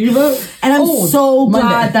you talking about? And I'm so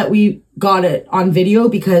glad that we got it on video,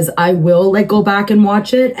 because I will like go back and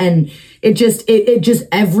watch it. And it just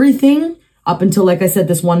everything up until, like I said,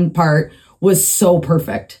 this one part was so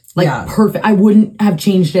perfect. Like perfect. I wouldn't have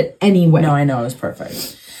changed it anyway. No, I know, it was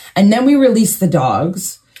perfect. And then we released the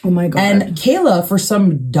dogs. Oh my God. And Kayla, for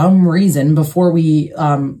some dumb reason, before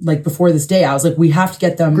before this day, I was like, we have to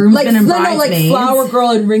get them groomsmen and bridesmaids, like flower girl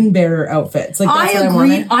and ring bearer outfits. Like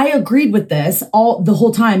I agreed with this the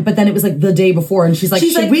whole time, but then it was like the day before, and she's like,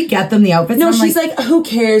 should we get them the outfits? No, she's like, who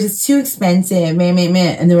cares? It's too expensive, meh,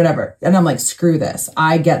 and then whatever. And I'm like, screw this.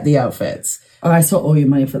 I get the outfits. Oh, I still owe you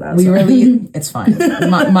money for that. It's fine.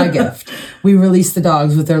 My gift. We released the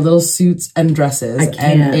dogs with their little suits and dresses,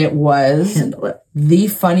 and it was the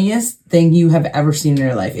funniest thing you have ever seen in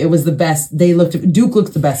your life. It was the best. Duke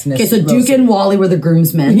looked the best in his. Okay, so Duke and Wally were the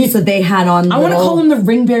groomsmen. So they had on. I want to call them the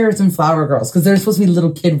ring bearers and flower girls, because they're supposed to be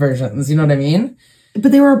little kid versions. You know what I mean?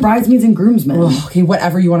 But they were bridesmaids and groomsmen. Oh, okay,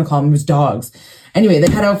 whatever you want to call them. It was dogs. Anyway,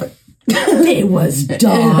 they had outfits. It was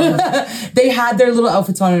dog. They had their little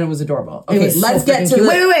outfits on, and it was adorable. Okay, let's get to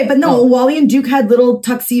wait. But no, Wally and Duke had little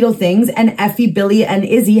tuxedo things, and Effie, Billy, and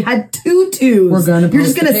Izzy had tutus. You're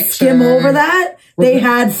just gonna skim over that. They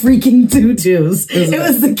had freaking tutus. It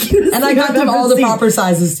was the cutest. And I got them all the proper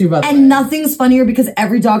sizes too, by the way. And nothing's funnier, because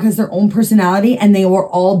every dog has their own personality, and they were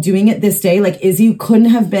all doing it this day. Like Izzy couldn't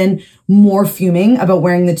have been more fuming about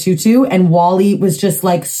wearing the tutu, and Wally was just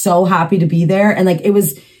like so happy to be there, and like it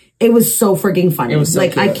was so freaking funny. It was so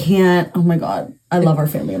like cute. I can't. Oh my God, I love our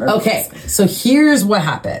family. And our okay, so here's what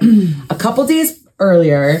happened. A couple days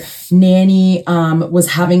earlier, Nanny was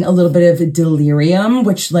having a little bit of delirium,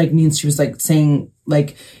 which like means she was like saying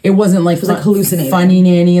Like, it wasn't like, like hallucinating. Funny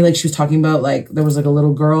nanny. Like, she was talking about like, there was like a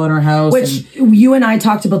little girl in her house. Which you and I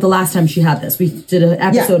talked about the last time she had this. We did an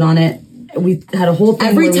episode on it. We had a whole thing.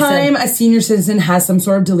 Every time a senior citizen has some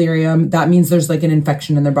sort of delirium, that means there's like an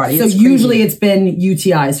infection in their body. So usually it's been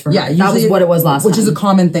UTIs for her. Yeah, that was what it was last time. Which is a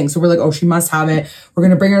common thing. So we're like, oh, she must have it. We're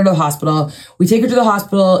going to bring her to the hospital. We take her to the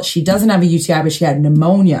hospital. She doesn't have a UTI, but she had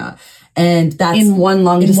pneumonia. And that's in one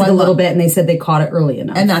lung, just like a little bit, and they said they caught it early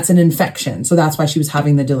enough. And that's an infection. So that's why she was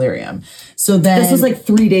having the delirium. So then this was like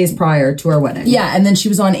 3 days prior to our wedding. Yeah, and then she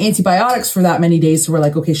was on antibiotics for that many days. So we're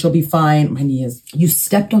like, okay, she'll be fine. My knee is You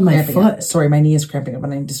stepped on my foot. Up. Sorry, my knee is cramping up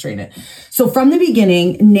and I need to straighten it. So from the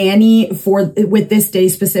beginning, Nanny with this day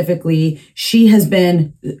specifically, she has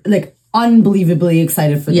been like unbelievably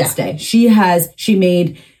excited for this day. She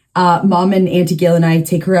made Mom and Auntie Gail and I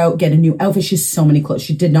take her out, get a new outfit. She has so many clothes.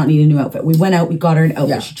 She did not need a new outfit. We went out, we got her an outfit.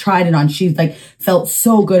 Yeah. She tried it on. She like felt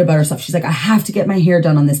so good about herself. She's like, I have to get my hair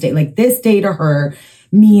done on this day. Like this day to her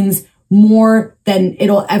means more than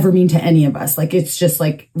it'll ever mean to any of us. Like it's just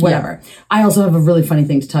like whatever. Yeah. I also have a really funny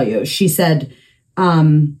thing to tell you. She said,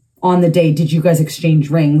 on the day, did you guys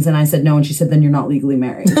exchange rings? And I said no. And she said, then you're not legally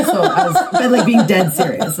married. So I was like being dead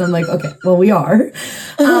serious. I'm like, okay, well we are.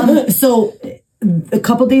 So a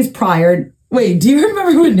couple days prior. Wait, do you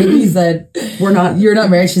remember when Nikki said, you're not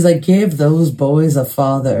married? She's like, give those boys a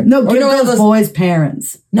father. No, give those boys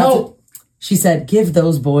parents. No, she said, give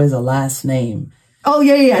those boys a last name. Oh,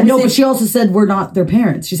 yeah. No, but she also said, we're not their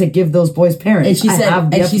parents. She said, give those boys parents.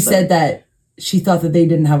 And she said that she thought that they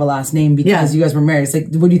didn't have a last name because you guys were married. It's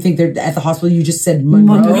like, what do you think? They're at the hospital, you just said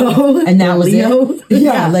Monroe and that was Leo. It?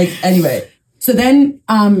 Yeah, like, anyway. So then,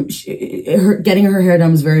 getting her hair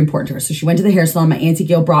done was very important to her. So she went to the hair salon. My Auntie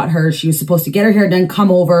Gail brought her. She was supposed to get her hair done,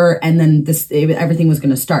 come over, and then everything was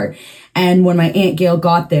going to start. And when my Aunt Gail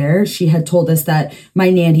got there, she had told us that my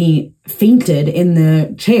nanny fainted in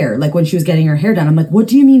the chair, like when she was getting her hair done. I'm like, what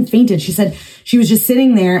do you mean fainted? She said she was just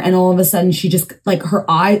sitting there and all of a sudden she just like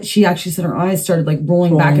she actually said her eyes started like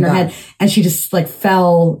rolling back in her head and she just like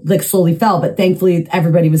slowly fell. But thankfully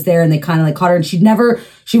everybody was there and they kind of like caught her and she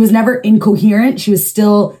was never incoherent. She was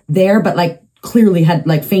still there, but like clearly had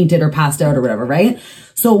like fainted or passed out or whatever, right?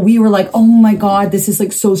 So we were like, oh my God, this is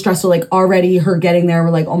like so stressful. Like already her getting there,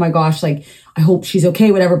 we're like, oh my gosh, like I hope she's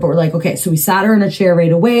okay, whatever. But we're like, okay. So we sat her in a chair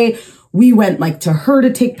right away. We went like to her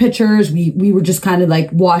to take pictures. We were just kind of like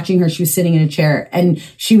watching her. She was sitting in a chair and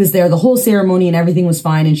she was there the whole ceremony and everything was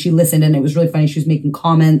fine. And she listened and it was really funny. She was making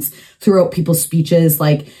comments throughout people's speeches,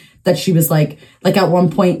 like that she was like at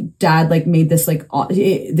one point, Dad like made this like,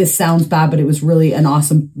 this sounds bad, but it was really an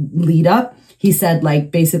awesome lead up. He said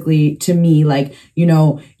like basically to me, like, you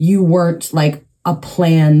know, you weren't like a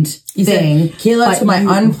planned thing. Kayla, to my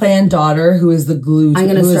unplanned daughter, who is the glue. I'm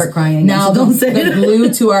going to start crying. Now don't say the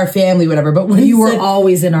glue to our family, whatever. But when you were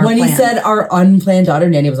always in our when plan. He said our unplanned daughter,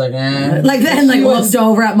 Nanny was like, eh. Like then like looked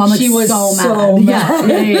over at Mom. Like, she was so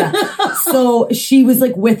mad. Yeah. So she was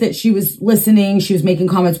like with it. She was listening. She was making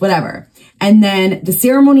comments, whatever. And then the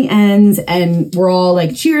ceremony ends and we're all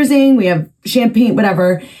like cheersing. We have champagne,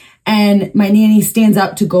 whatever. And my nanny stands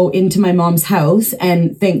up to go into my mom's house.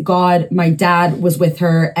 And thank God my dad was with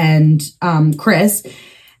her and Chris.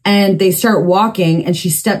 And they start walking and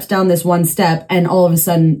she steps down this one step and all of a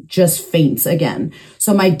sudden just faints again.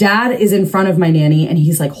 So my dad is in front of my nanny and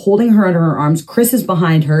he's like holding her under her arms. Chris is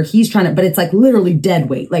behind her. He's trying to, but it's like literally dead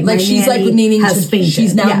weight. Like she's like needing to fainted.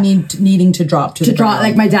 She's now needing to drop to the ground.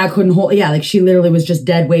 Like my dad couldn't hold. Yeah. Like she literally was just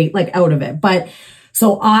dead weight, like out of it. But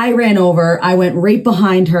so I ran over, I went right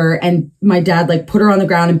behind her and my dad like put her on the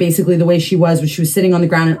ground and basically the way she was she was sitting on the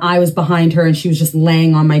ground and I was behind her and she was just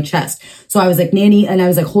laying on my chest. So I was like, Nanny, and I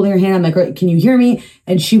was like holding her hand. I'm like, can you hear me?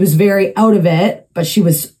 And she was very out of it, but she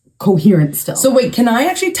was coherent still. So wait, can I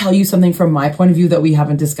actually tell you something from my point of view that we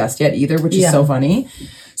haven't discussed yet either, which is so funny?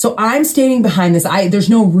 So I'm standing behind this. There's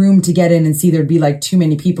no room to get in and see. There'd be like too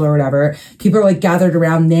many people or whatever. People are like gathered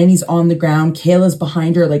around. Nanny's on the ground. Kayla's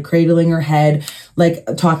behind her, like cradling her head, like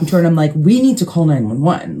talking to her. And I'm like, we need to call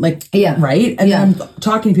 911. Like, right? And then I'm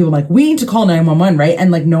talking to people. I'm like, we need to call 911, right? And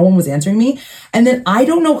like no one was answering me. And then I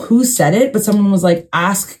don't know who said it, but someone was like,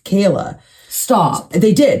 ask Kayla. Stop.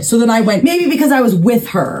 They did. So then I went. Maybe because I was with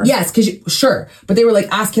her. Yes, sure. But they were like,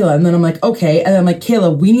 ask Kayla. And then I'm like, okay. And then I'm like,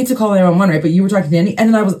 Kayla, we need to call 911, right? But you were talking to Nanny.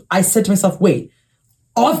 And then I said to myself, wait,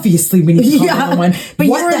 obviously we need to call 911. But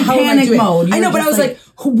what the hell am I doing? I know, but I was like,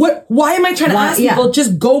 why am I trying to ask people?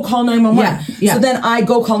 Just go call 911. Yeah. So then I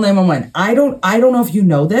go call 911. I don't know if you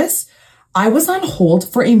know this. I was on hold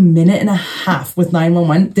for a minute and a half with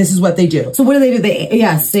 911. This is what they do. So what do?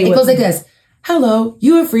 Say it goes like this. hello,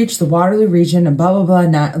 you have reached the Waterloo region and blah, blah,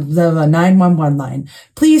 blah, the 911 line.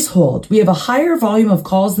 Please hold. We have a higher volume of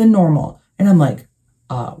calls than normal. And I'm like,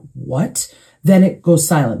 what? Then it goes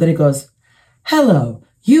silent. Then it goes, hello,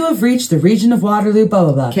 you have reached the region of Waterloo, blah,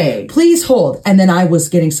 blah, blah. Okay. Please hold. And then I was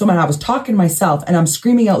getting so mad. I was talking to myself and I'm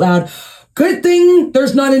screaming out loud, good thing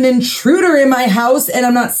there's not an intruder in my house and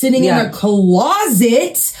I'm not sitting in a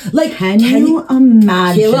closet. Like, Can you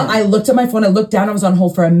imagine? Kayla, I looked at my phone, I looked down, I was on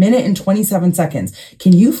hold for 1 minute and 27 seconds.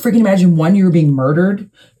 Can you freaking imagine? 1, you were being murdered.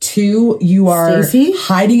 2, you are Stacey?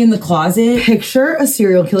 hiding in the closet. Picture a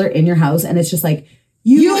serial killer in your house and it's just like,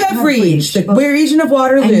 You have reached the region of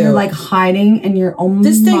Waterloo. and you're like hiding and you're, oh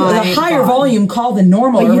this thing my with a higher God. volume call than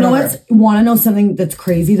normal. But or you know whatever. what? Want to know something that's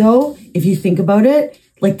crazy though? If you think about it,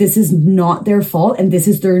 like this is not their fault, and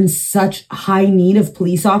they're in such high need of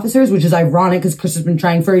police officers, which is ironic because Chris has been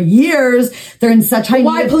trying for years. They're in such high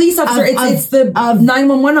Why need. police officer? It's the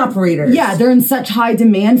 911 operators. Yeah, they're in such high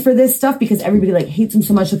demand for this stuff because everybody like hates them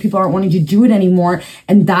so much that people aren't wanting to do it anymore,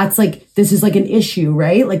 and that's like this is like an issue,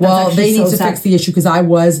 right? Like, Well, that's they actually need so to sad. fix the issue because I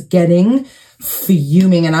was getting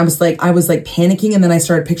fuming and I was like panicking, and then I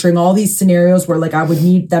started picturing all these scenarios where like I would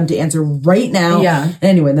need them to answer right now. Yeah. And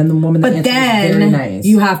anyway, then the woman that But answered was very then nice.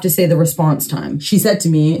 you have to say the response time. She said to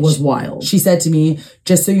me, Was wild. She said to me,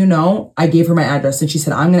 just so you know, I gave her my address and she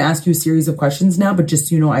said, I'm going to ask you a series of questions now, but just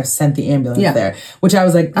so you know, I've sent the ambulance there, which I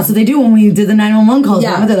was like, That's what they do when we did the 911 calls.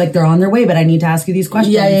 Yeah. Yeah. They're like, they're on their way, but I need to ask you these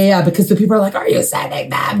questions. yeah, because the people are like, are you sending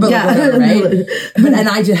that? But Yeah. whatever, right? And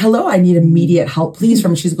I did, hello, I need immediate help, please,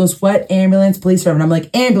 from. She goes, what ambulance, police from? And I'm like,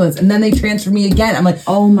 ambulance. And then they transfer me again. I'm like,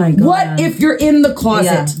 Oh my God. what if you're in the closet?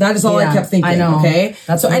 Yeah. That is all I Yeah. kept thinking. I know. Okay.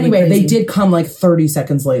 That's so really anyway, they crazy. did come like 30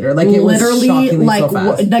 seconds later. Like it was Literally, shockingly like, so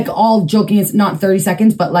fast. like all joking, it's not 30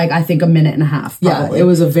 seconds, but like I think a minute and a half. Yeah, Probably, it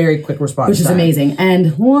was a very quick response. which is time. amazing.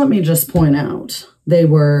 And let me just point out, they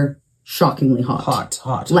were shockingly hot.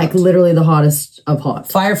 Hot. Like literally the hottest of hot.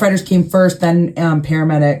 Firefighters came first, then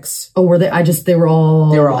paramedics. Oh, were they? They were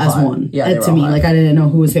all as hot. one. Yeah, they were to all me, hot. like I didn't know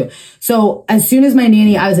who was who. So as soon as my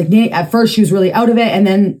nanny, I was like, nanny, at first she was really out of it,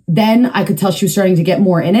 and then I could tell she was starting to get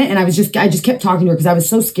more in it, and I just kept talking to her because I was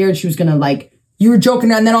so scared she was gonna like. You were joking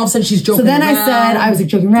around, and then all of a sudden she's joking So then around. I said, I was like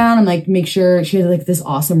joking around. I'm like, make sure she had like this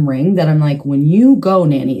awesome ring that I'm like, when you go,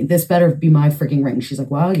 nanny, this better be my freaking ring. She's like,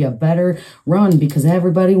 well, you better run because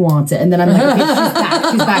everybody wants it. And then I'm like, okay,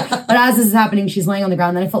 she's back. But as this is happening, she's laying on the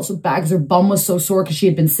ground. Then I felt so bad because her bum was so sore because she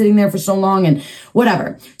had been sitting there for so long and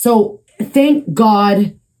whatever. So thank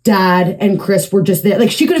God Dad and Chris were just there. Like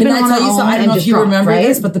she could have Can been I on tell her you own something? I don't and know if just you dropped, remember right?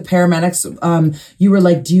 this, but the paramedics, you were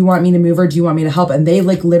like, do you want me to move her? Do you want me to help? And they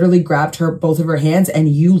like literally grabbed both of her hands, and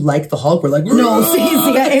you like the Hulk were like, No, see,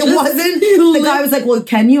 it wasn't. The guy was like, well,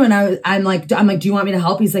 can you? And I'm like, do you want me to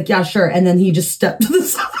help? He's like, yeah, sure. And then he just stepped to the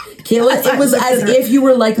side. Kayla, it was as if you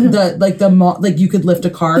were like like you could lift a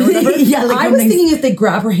car or whatever. Yeah, like I when was they- thinking if they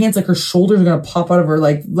grab her hands, like her shoulders are gonna pop out of her,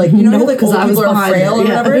 like you know, No, like 'cause old I was people are behind frail her, or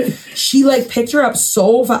yeah. whatever. She like picked her up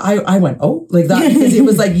so fast. I went, oh, like that, because it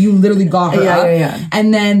was like you literally got her Yeah, up. yeah.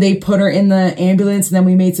 And then they put her in the ambulance, and then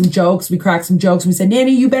we made some jokes. We cracked some jokes. And we said,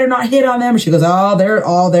 Nanny, you better not hit on them. And she goes, oh,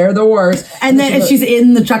 they're the worst. And then if she's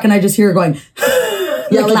in the truck and I just hear her going,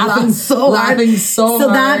 Yeah, like, like laughing so hard. laughing so So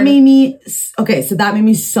hard. that made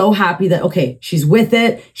me so happy that, okay, she's with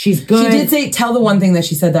it. She's good. She did say, tell the one thing that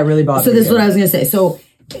she said that really bothered So this is you. what I was going to say. So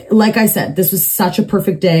like I said, this was such a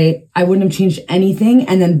perfect day. I wouldn't have changed anything.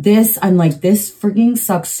 And then this, I'm like, this freaking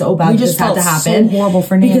sucks so bad. We that just this had to felt so happen. horrible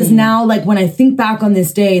for Because Nanny. now, like when I think back on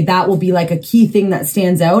this day, that will be like a key thing that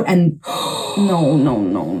stands out. And no.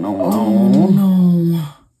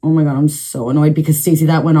 Oh my God, I'm so annoyed because Stacey,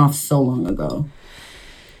 that went off so long ago.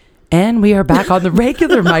 And we are back on the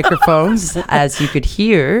regular microphones, as you could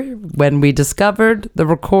hear when we discovered the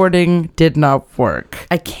recording did not work.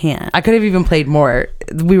 I can't. I could have even played more.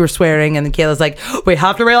 We were swearing, and then Kayla's like, we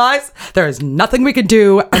have to realize there is nothing we can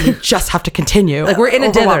do, and we just have to continue. Like, we're in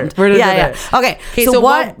a dither. Overwhelmed. We're in a Yeah, dither. yeah. Okay, Okay, so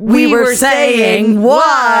what we were saying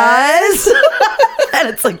was... and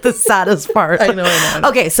it's like the saddest part. I know.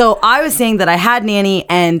 Okay, so I was saying that I had Nanny,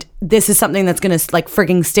 and this is something that's gonna like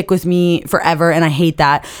frigging stick with me forever, and I hate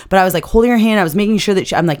that. But I was like holding her hand, I was making sure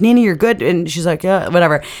that I'm like, Nanny, you're good, and she's like, yeah,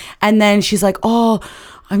 whatever. And then she's like, oh,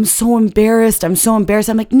 I'm so embarrassed. I'm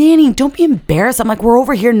like, Nanny, don't be embarrassed. I'm like, we're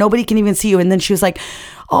over here, nobody can even see you. And then she was like,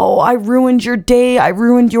 oh, I ruined your day. I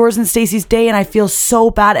ruined yours and Stacey's day, and I feel so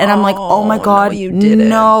bad. And I'm like, oh my God, no, you didn't.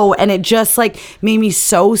 no. And it just like made me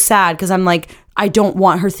so sad because I'm like, I don't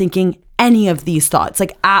want her thinking any of these thoughts,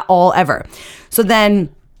 like at all, ever. So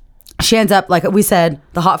then she ends up, like we said,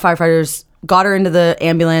 the hot firefighters got her into the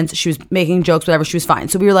ambulance. She was making jokes, whatever. She was fine.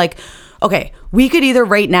 So we were like, okay, we could either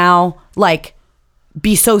right now, like,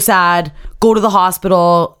 be so sad, go to the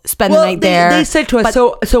hospital, spend the night there. They said to us,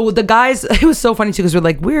 so the guys, it was so funny too, because we're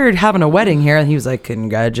like, we're having a wedding here. And he was like,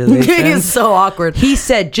 congratulations. It was so awkward. He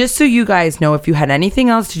said, just so you guys know, if you had anything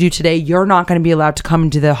else to do today, you're not going to be allowed to come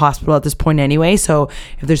into the hospital at this point anyway. So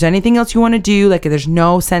if there's anything else you want to do, like there's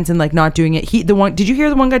no sense in like not doing it. Did you hear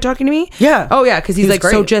the one guy talking to me? Yeah. Oh yeah. Cause he's like,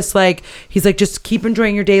 great. So just like, he's like, just keep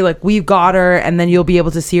enjoying your day. Like we've got her, and then you'll be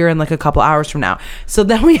able to see her in like a couple hours from now. So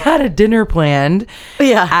then we had a dinner planned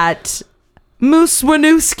at Moose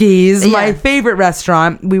Winooski's, my favorite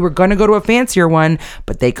restaurant. We were going to go to a fancier one,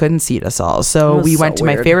 but they couldn't seat us all. So we went to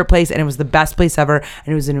my favorite place, and it was the best place ever. And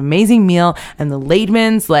it was an amazing meal. And the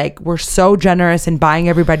Laidmans, like, were so generous in buying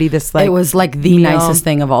everybody this, like, it was like the meal. nicest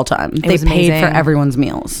thing of all time. They was paid amazing. for everyone's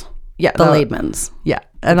meals. Yeah. The Laidmans. Yeah.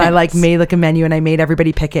 And I like made like a menu, and I made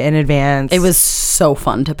everybody pick it in advance. It was so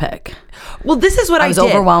fun to pick. Well, this is what I was did.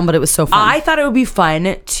 overwhelmed, but it was so fun. I thought it would be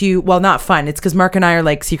fun to, well, not fun. It's because Mark and I are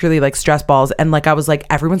like secretly like stress balls. And like, I was like,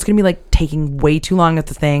 everyone's going to be like taking way too long at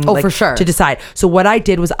the thing. Oh, like, for sure. To decide. So what I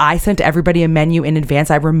did was I sent everybody a menu in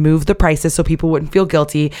advance. I removed the prices so people wouldn't feel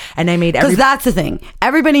guilty. And I made because that's the thing.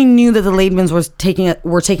 Everybody knew that the Laidmans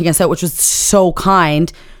were taking us out, which was so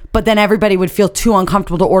kind. But then everybody would feel too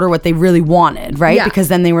uncomfortable to order what they really wanted, right? Yeah. Because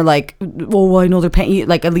then they were like, well, I know they're paying you.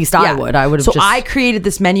 Like, at least I would have So just... I created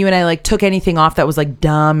this menu, and I like took anything off that was like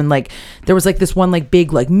dumb. And like, there was like this one like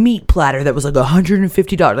big like meat platter that was like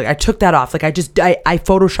 $150. Like I took that off. Like I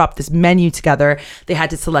photoshopped this menu together. They had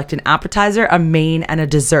to select an appetizer, a main, and a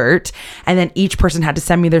dessert. And then each person had to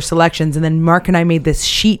send me their selections. And then Mark and I made this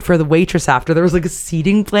sheet for the waitress after. There was like a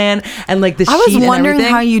seating plan and like the sheet. I was and wondering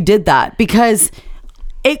everything. how you did that, because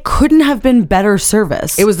it couldn't have been better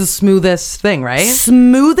service. It was the smoothest thing, right?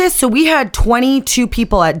 Smoothest. So we had 22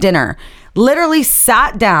 people at dinner. Literally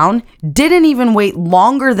sat down, didn't even wait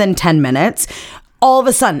longer than 10 minutes. All of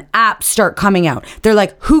a sudden, apps start coming out. They're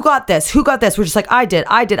like, who got this? Who got this? We're just like, I did.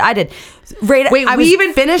 Right. Wait, we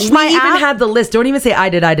even had the list. Don't even say I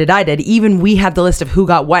did. Even we had the list of who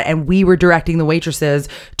got what, and we were directing the waitresses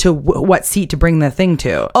to what seat to bring the thing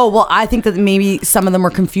to. Oh, well, I think that maybe some of them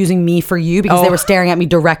were confusing me for you, because they were staring at me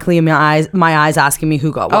directly in my eyes asking me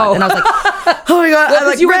who got what. And I was like, oh my God. Well, I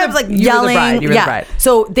was you were yelling. You were the bride.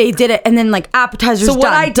 So they did it. And then like appetizers So what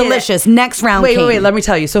done. I did- Delicious. Next round came. Wait, let me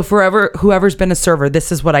tell you. So whoever's been a server,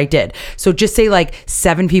 this is what I did. So just say like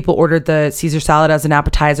 7 people ordered the Caesar salad as an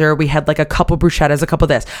appetizer. We had like a couple bruschettas, a couple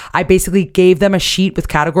this. I basically gave them a sheet with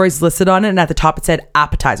categories listed on it, and at the top it said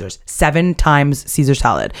appetizers, 7 times Caesar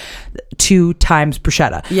salad, 2 times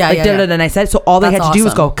bruschetta. And I said, so all they That's had to do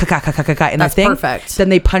was awesome. go ka in That's their thing. perfect. Then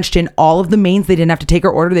they punched in all of the mains. They didn't have to take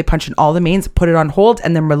our order. They punched in all the mains, put it on hold,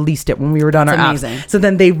 and then released it when we were done our amazing. apps. So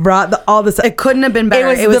then they brought all this. It couldn't have been better.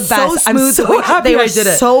 It was the best. So smooth. I'm so happy they were I did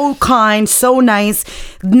it. so kind, so nice.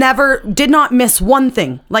 Did not miss one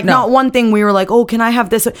thing. Like not one thing. We were like, oh, can I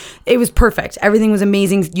have this? It was perfect. Everything was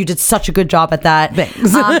amazing. You did such a good job at that.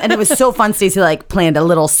 Thanks. And it was so fun. Stacey like planned a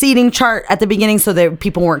little seating chart at the beginning so that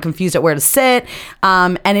people weren't confused at where to sit.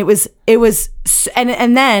 And it was,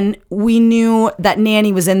 and then we knew that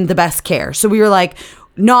Nanny was in the best care. So we were like,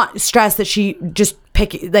 not stressed that she just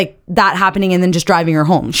like that happening and then just driving her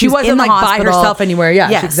home. She was wasn't in the like by hospital. herself anywhere. Yeah,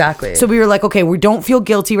 Yes. exactly. So we were like, okay, we don't feel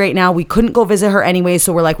guilty right now. We couldn't go visit her anyway.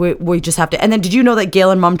 So we're like, we just have to. And then did you know that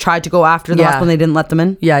Gail and Mom tried to go after the hospital and they didn't let them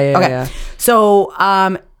in? Yeah. So,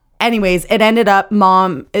 anyways, it ended up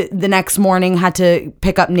Mom the next morning had to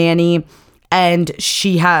pick up Nanny, and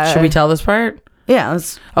she had. Should we tell this part? Yeah.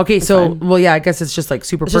 Okay, so fine. well, yeah, I guess it's just like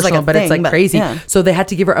super It's just personal, like a but it's thing, like but crazy. yeah. So they had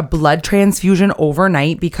to give her a blood transfusion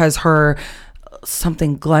overnight because her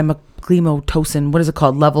something glymatocin, what is it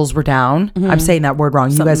called? Levels were down. I'm saying that word wrong.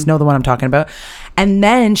 You guys know the one I'm talking about. And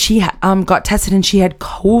then she got tested and she had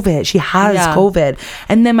COVID. She has COVID.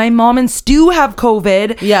 And then my mom and Stu have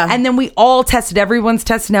COVID. Yeah. And then we all tested. Everyone's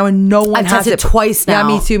tested now, and no one I've has tested it twice now.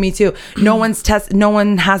 Yeah, me too. No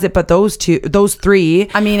one has it but those 3.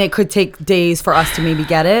 I mean, it could take days for us to maybe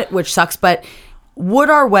get it, which sucks. But would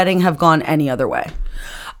our wedding have gone any other way?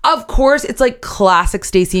 Of course, it's like classic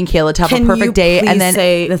Stacey and Kayla to have a perfect day, please and then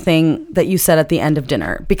say the thing that you said at the end of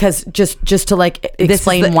dinner, because just to like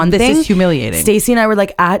explain one thing. This is humiliating. Stacey and I were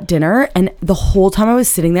like at dinner, and the whole time I was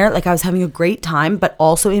sitting there, like I was having a great time, but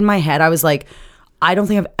also in my head I was like, I don't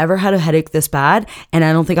think I've ever had a headache this bad, and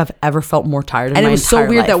I don't think I've ever felt more tired. And it was so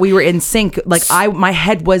weird that we were in sync. Like my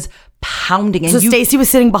head was pounding. And so Stacey was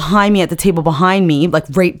sitting behind me at the table behind me, like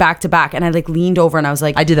right back to back, and I like leaned over and I was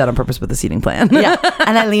like, I did that on purpose with the seating plan. Yeah.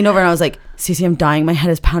 And I leaned over and I was like, Stacey, I'm dying. My head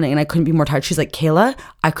is pounding and I couldn't be more tired. She's like, Kayla,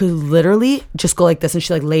 I could literally just go like this. And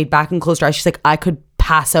she like laid back and closed her eyes. She's like, I could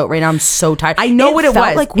pass out right now. I'm so tired. I know what it felt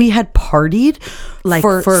was. like we had partied like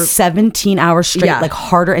for 17 hours straight, Yeah. like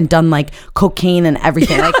harder, and done like cocaine and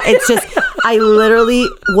everything. Like it's just, I literally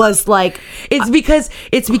was like, It's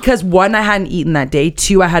because one, I hadn't eaten that day.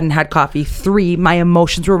 Two, I hadn't had coffee. Three, my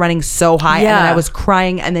emotions were running so high, and then Yeah. I was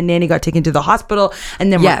crying, and then Nanny got taken to the hospital,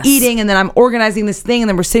 and then Yes. we're eating, and then I'm organizing this thing, and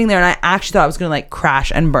then we're sitting there, and I actually thought I was gonna like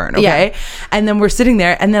crash and burn. Okay, Yeah. and then we're sitting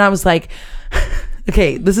there, and then I was like,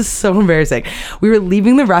 okay, this is so embarrassing. We were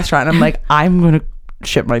leaving the restaurant, and I'm like, I'm gonna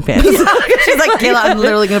shit my pants. she's like, Kayla, I'm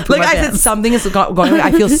literally gonna poop Like my I said, pants. something is going. Like,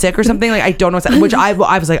 I feel sick or something. Like I don't know what's. Which I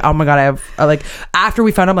was like, oh my god, I have like. After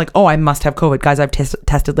we found out, I'm like, oh, I must have COVID, guys. I've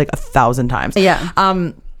tested like 1,000 times.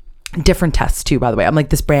 Yeah. Different tests too, by the way. I'm like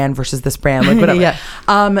this brand versus this brand, like whatever.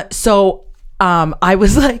 Yeah. So I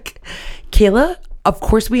was like, Kayla, of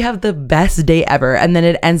course we have the best day ever, and then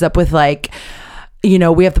it ends up with like, you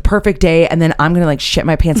know, we have the perfect day, and then I'm gonna like shit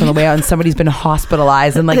my pants on the way out, and somebody's been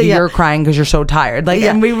hospitalized, and like Yeah. you're crying because you're so tired. Like,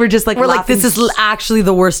 and we were just like, we're like, this is actually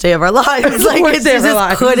the worst day of our lives. Like, worst day of our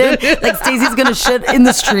lives. couldn't. Like, Stacey's gonna shit in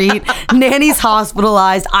the street. Nanny's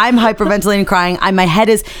hospitalized. I'm hyperventilating, crying. My head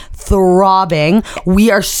is throbbing.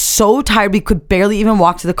 We are so tired. We could barely even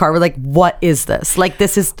walk to the car. We're like, what is this? Like,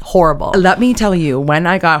 this is horrible. Let me tell you, when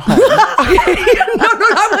I got home, no,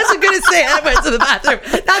 I wasn't gonna say I went to the bathroom.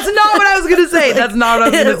 That's not what I was gonna say. That's not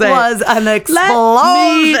what I was gonna say. It was an explosion.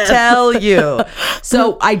 Let me tell you.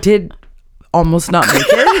 So I did almost not make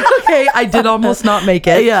it. Okay, I did almost not make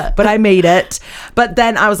it. Yeah. But I made it. But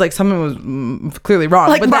then I was like, something was clearly wrong.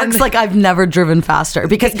 Like, but Mark's then, like, I've never driven faster,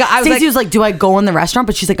 because I was Stacey like- was like, do I go in the restaurant?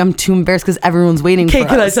 But she's like, I'm too embarrassed because everyone's waiting okay, for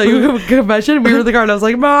can I us. tell you a confession? We were in the car, and I was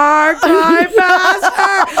like, Mark, drive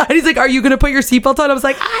faster. And he's like, are you gonna put your seatbelt on? I was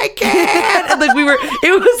like, I can't. And like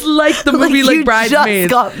it was like the movie, like you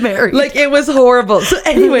Bridesmaids. just got married. Like it was horrible. So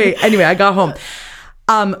anyway, I got home.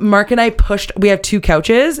 Mark and I we have 2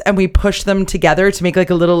 couches, and we pushed them together to make like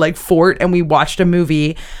a little like fort, and we watched a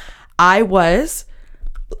movie.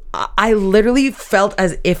 I literally felt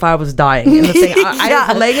as if I was dying in the thing. I Yeah.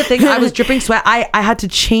 was laying a thing. I was dripping sweat. I had to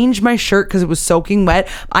change my shirt because it was soaking wet.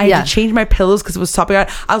 I had Yeah. to change my pillows because it was sopping out.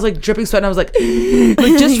 I was like dripping sweat, and I was like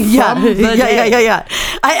just yeah, from the day. yeah.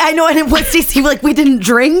 I know. And what Stacey, like, we didn't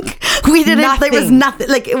drink. We didn't. There was Nothing. nothing.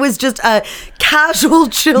 Like, it was just a casual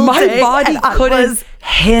chill My day, body and I couldn't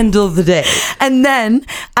handle the day. And then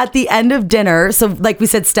at the end of dinner, so like we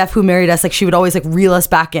said, Steph, who married us, like she would always like reel us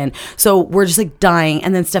back in. So we're just like dying.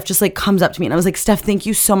 And then Steph just like comes up to me, and I was like, Steph, thank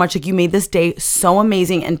you so much. Like, you made this day so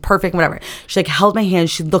amazing and perfect, whatever. She like held my hand.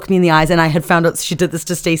 She looked me in the eyes, and I had found out she did this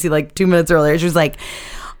to Stacey like 2 minutes earlier. She was like,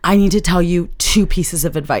 I need to tell you 2 pieces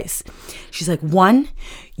of advice. She's like, 1,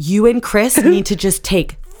 you and Chris need to just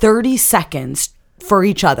take 30 seconds for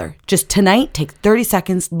each other. Just tonight, take 30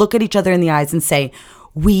 seconds, look at each other in the eyes and say,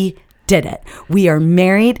 we did it. We are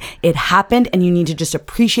married. It happened, and you need to just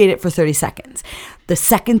appreciate it for 30 seconds. The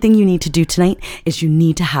second thing you need to do tonight is you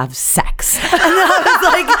need to have sex. And then I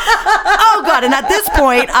was like, oh God. And at this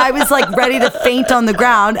point, I was like ready to faint on the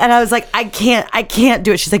ground. And I was like, I can't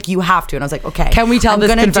do it. She's like, you have to. And I was like, okay. Can we tell I'm this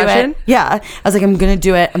gonna do confession? it. Yeah. I was like, I'm going to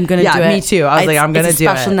do it. I'm going to Yeah, do it. me too. I was like, I'm gonna it's a do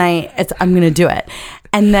special it. night. I'm going to do it.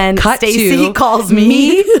 And then Cut Stacey to calls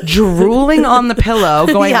me. drooling on the pillow,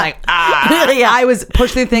 going Yeah. like, ah. Yeah. I was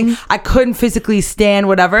pushing the thing. I couldn't physically stand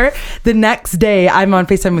whatever. The next day, I'm on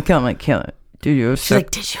FaceTime with Kayla. I'm like, Kayla, did you have She's sex?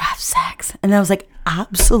 like, did you have sex? And I was like,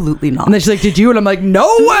 absolutely not. And then she's like, did you? And I'm like, no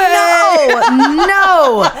way.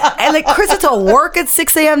 No. And like, Chris had to work at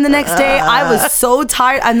 6 a.m. the next day. I was so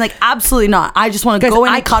tired. I'm like, absolutely not. I just want to go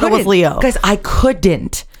in and cuddle with Leo. Guys, I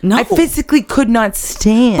couldn't. No. I physically could not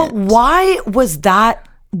stand. But why was that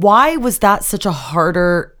such a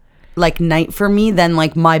harder like night for me than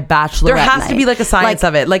like my bachelorette there has to night? be like a science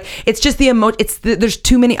of it. Like it's just the there's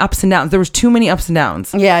too many ups and downs. There was too many ups and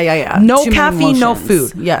downs. Yeah. No Too many caffeine, no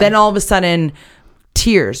emotions. food. Yeah. Then all of a sudden,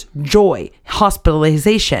 tears, joy,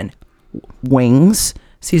 hospitalization, wings,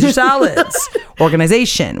 Caesar salads,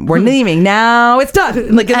 organization. We're leaving. Now it's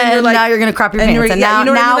done. Like, and then And you're like, now you're gonna crap your and pants. you're- And yeah, now, you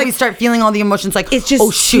know what I now mean? we Like, start feeling all the emotions. Like, it's just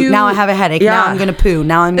oh shoot, too- now I have a headache. Yeah. Now I'm gonna poo.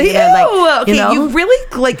 Now I'm gonna Ew, like, okay, you know. you really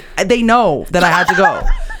like. They know that I had to go.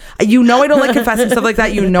 You know I don't like confessing stuff like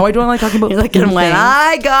that. You know I don't like talking about. You're like, and when things.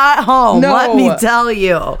 I got home, No. let me tell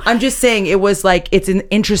you. I'm just saying it was like it's an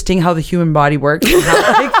interesting how the human body works. And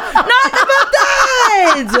how, like,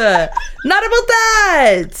 not about that. Not about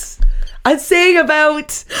that. I'm saying about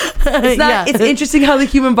it's not. Yeah. It's interesting how the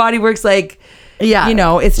human body works. Like, Yeah. you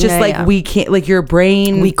know, it's just Yeah, like yeah. we can't. Like your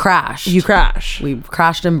brain, We crashed. You crash. We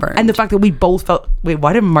crashed and burned. And the fact that we both felt. Wait,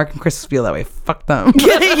 why did Mark and Chris feel that way? fuck them.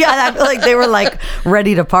 Yeah, I feel like they were like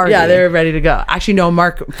ready to party. Yeah, they were ready to go. Actually, no,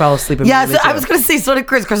 Mark fell asleep Yeah, immediately. so I was gonna say so did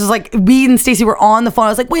Chris. Chris was like, me and Stacey were on the phone. I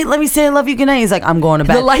was like, wait, let me say I love you goodnight. He's like, I'm going to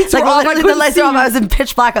bed. The lights like, were off, I literally, couldn't the lights were off. see. I was in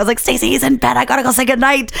pitch black. I was like, Stacey, he's in bed. I gotta go say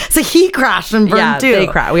goodnight. So he crashed and burned Yeah, too. they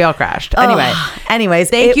crashed. We all crashed. Anyway. Anyways,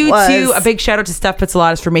 Thank it you was- to a big shout out to Steph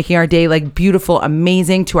Pizzolatus for making our day like beautiful,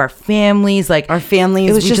 amazing, to our families. Like our families,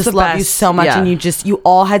 it was we just just the love you best. so much, Yeah. and you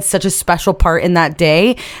all had such a special part in that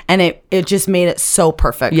day, and it just made it so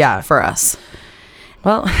perfect. Yeah. For us.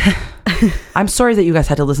 Well, I'm sorry that you guys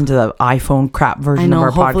had to listen to the iPhone crap I version know. of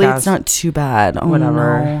our Hopefully, podcast. it's not too bad. Oh,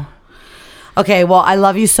 Whatever. no. Okay, well, I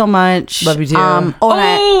love you so much. Love you too.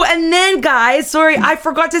 And then, guys, sorry, I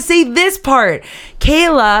forgot to say this part.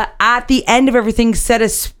 Kayla, at the end of everything, said a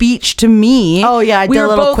speech to me. Oh, yeah, I did a were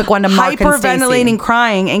little both quick one to Mark and Stacey. hyperventilating,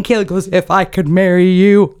 crying, and Kayla goes, "If I could marry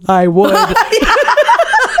you, I would."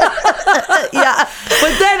 Yeah.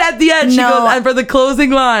 But then at the end, she No. goes, "And for the closing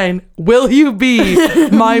line, will you be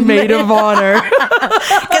my maid of honor?"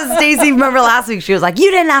 Because Stacey, remember last week, she was like,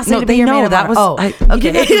 you didn't ask me to be your maid of that honor." was. Oh, You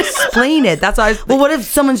didn't have to explain it. That's why. I was, Well, what if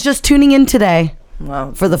someone's just tuning in today?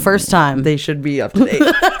 Well, For the first time. they should be up to date.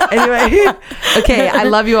 Anyway, okay, I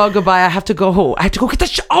love you all. Goodbye. I have to go. I have to go get the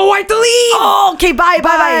show. Oh, I have to leave. Oh, okay, bye.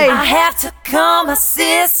 I have to call my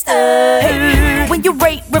sister. When you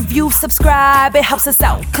rate, review, subscribe, it helps us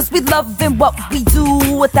out. Cause we loving what we do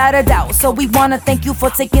without a doubt. So we wanna thank you for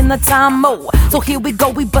taking the time, oh. So here we go,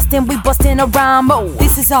 we bustin' a rhyme, oh.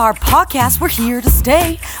 This is our podcast, we're here to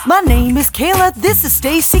stay. My name is Kayla, this is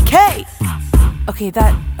Stacey K. Okay,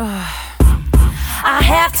 that, I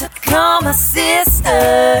have to call my sister.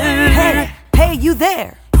 Hey, you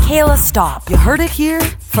there? Kayla, stop. You heard it here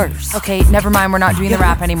first. Okay, never mind. We're not doing the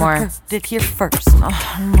rap anymore. Heard it here first.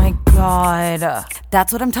 Oh my God.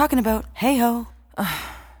 That's what I'm talking about. Hey ho.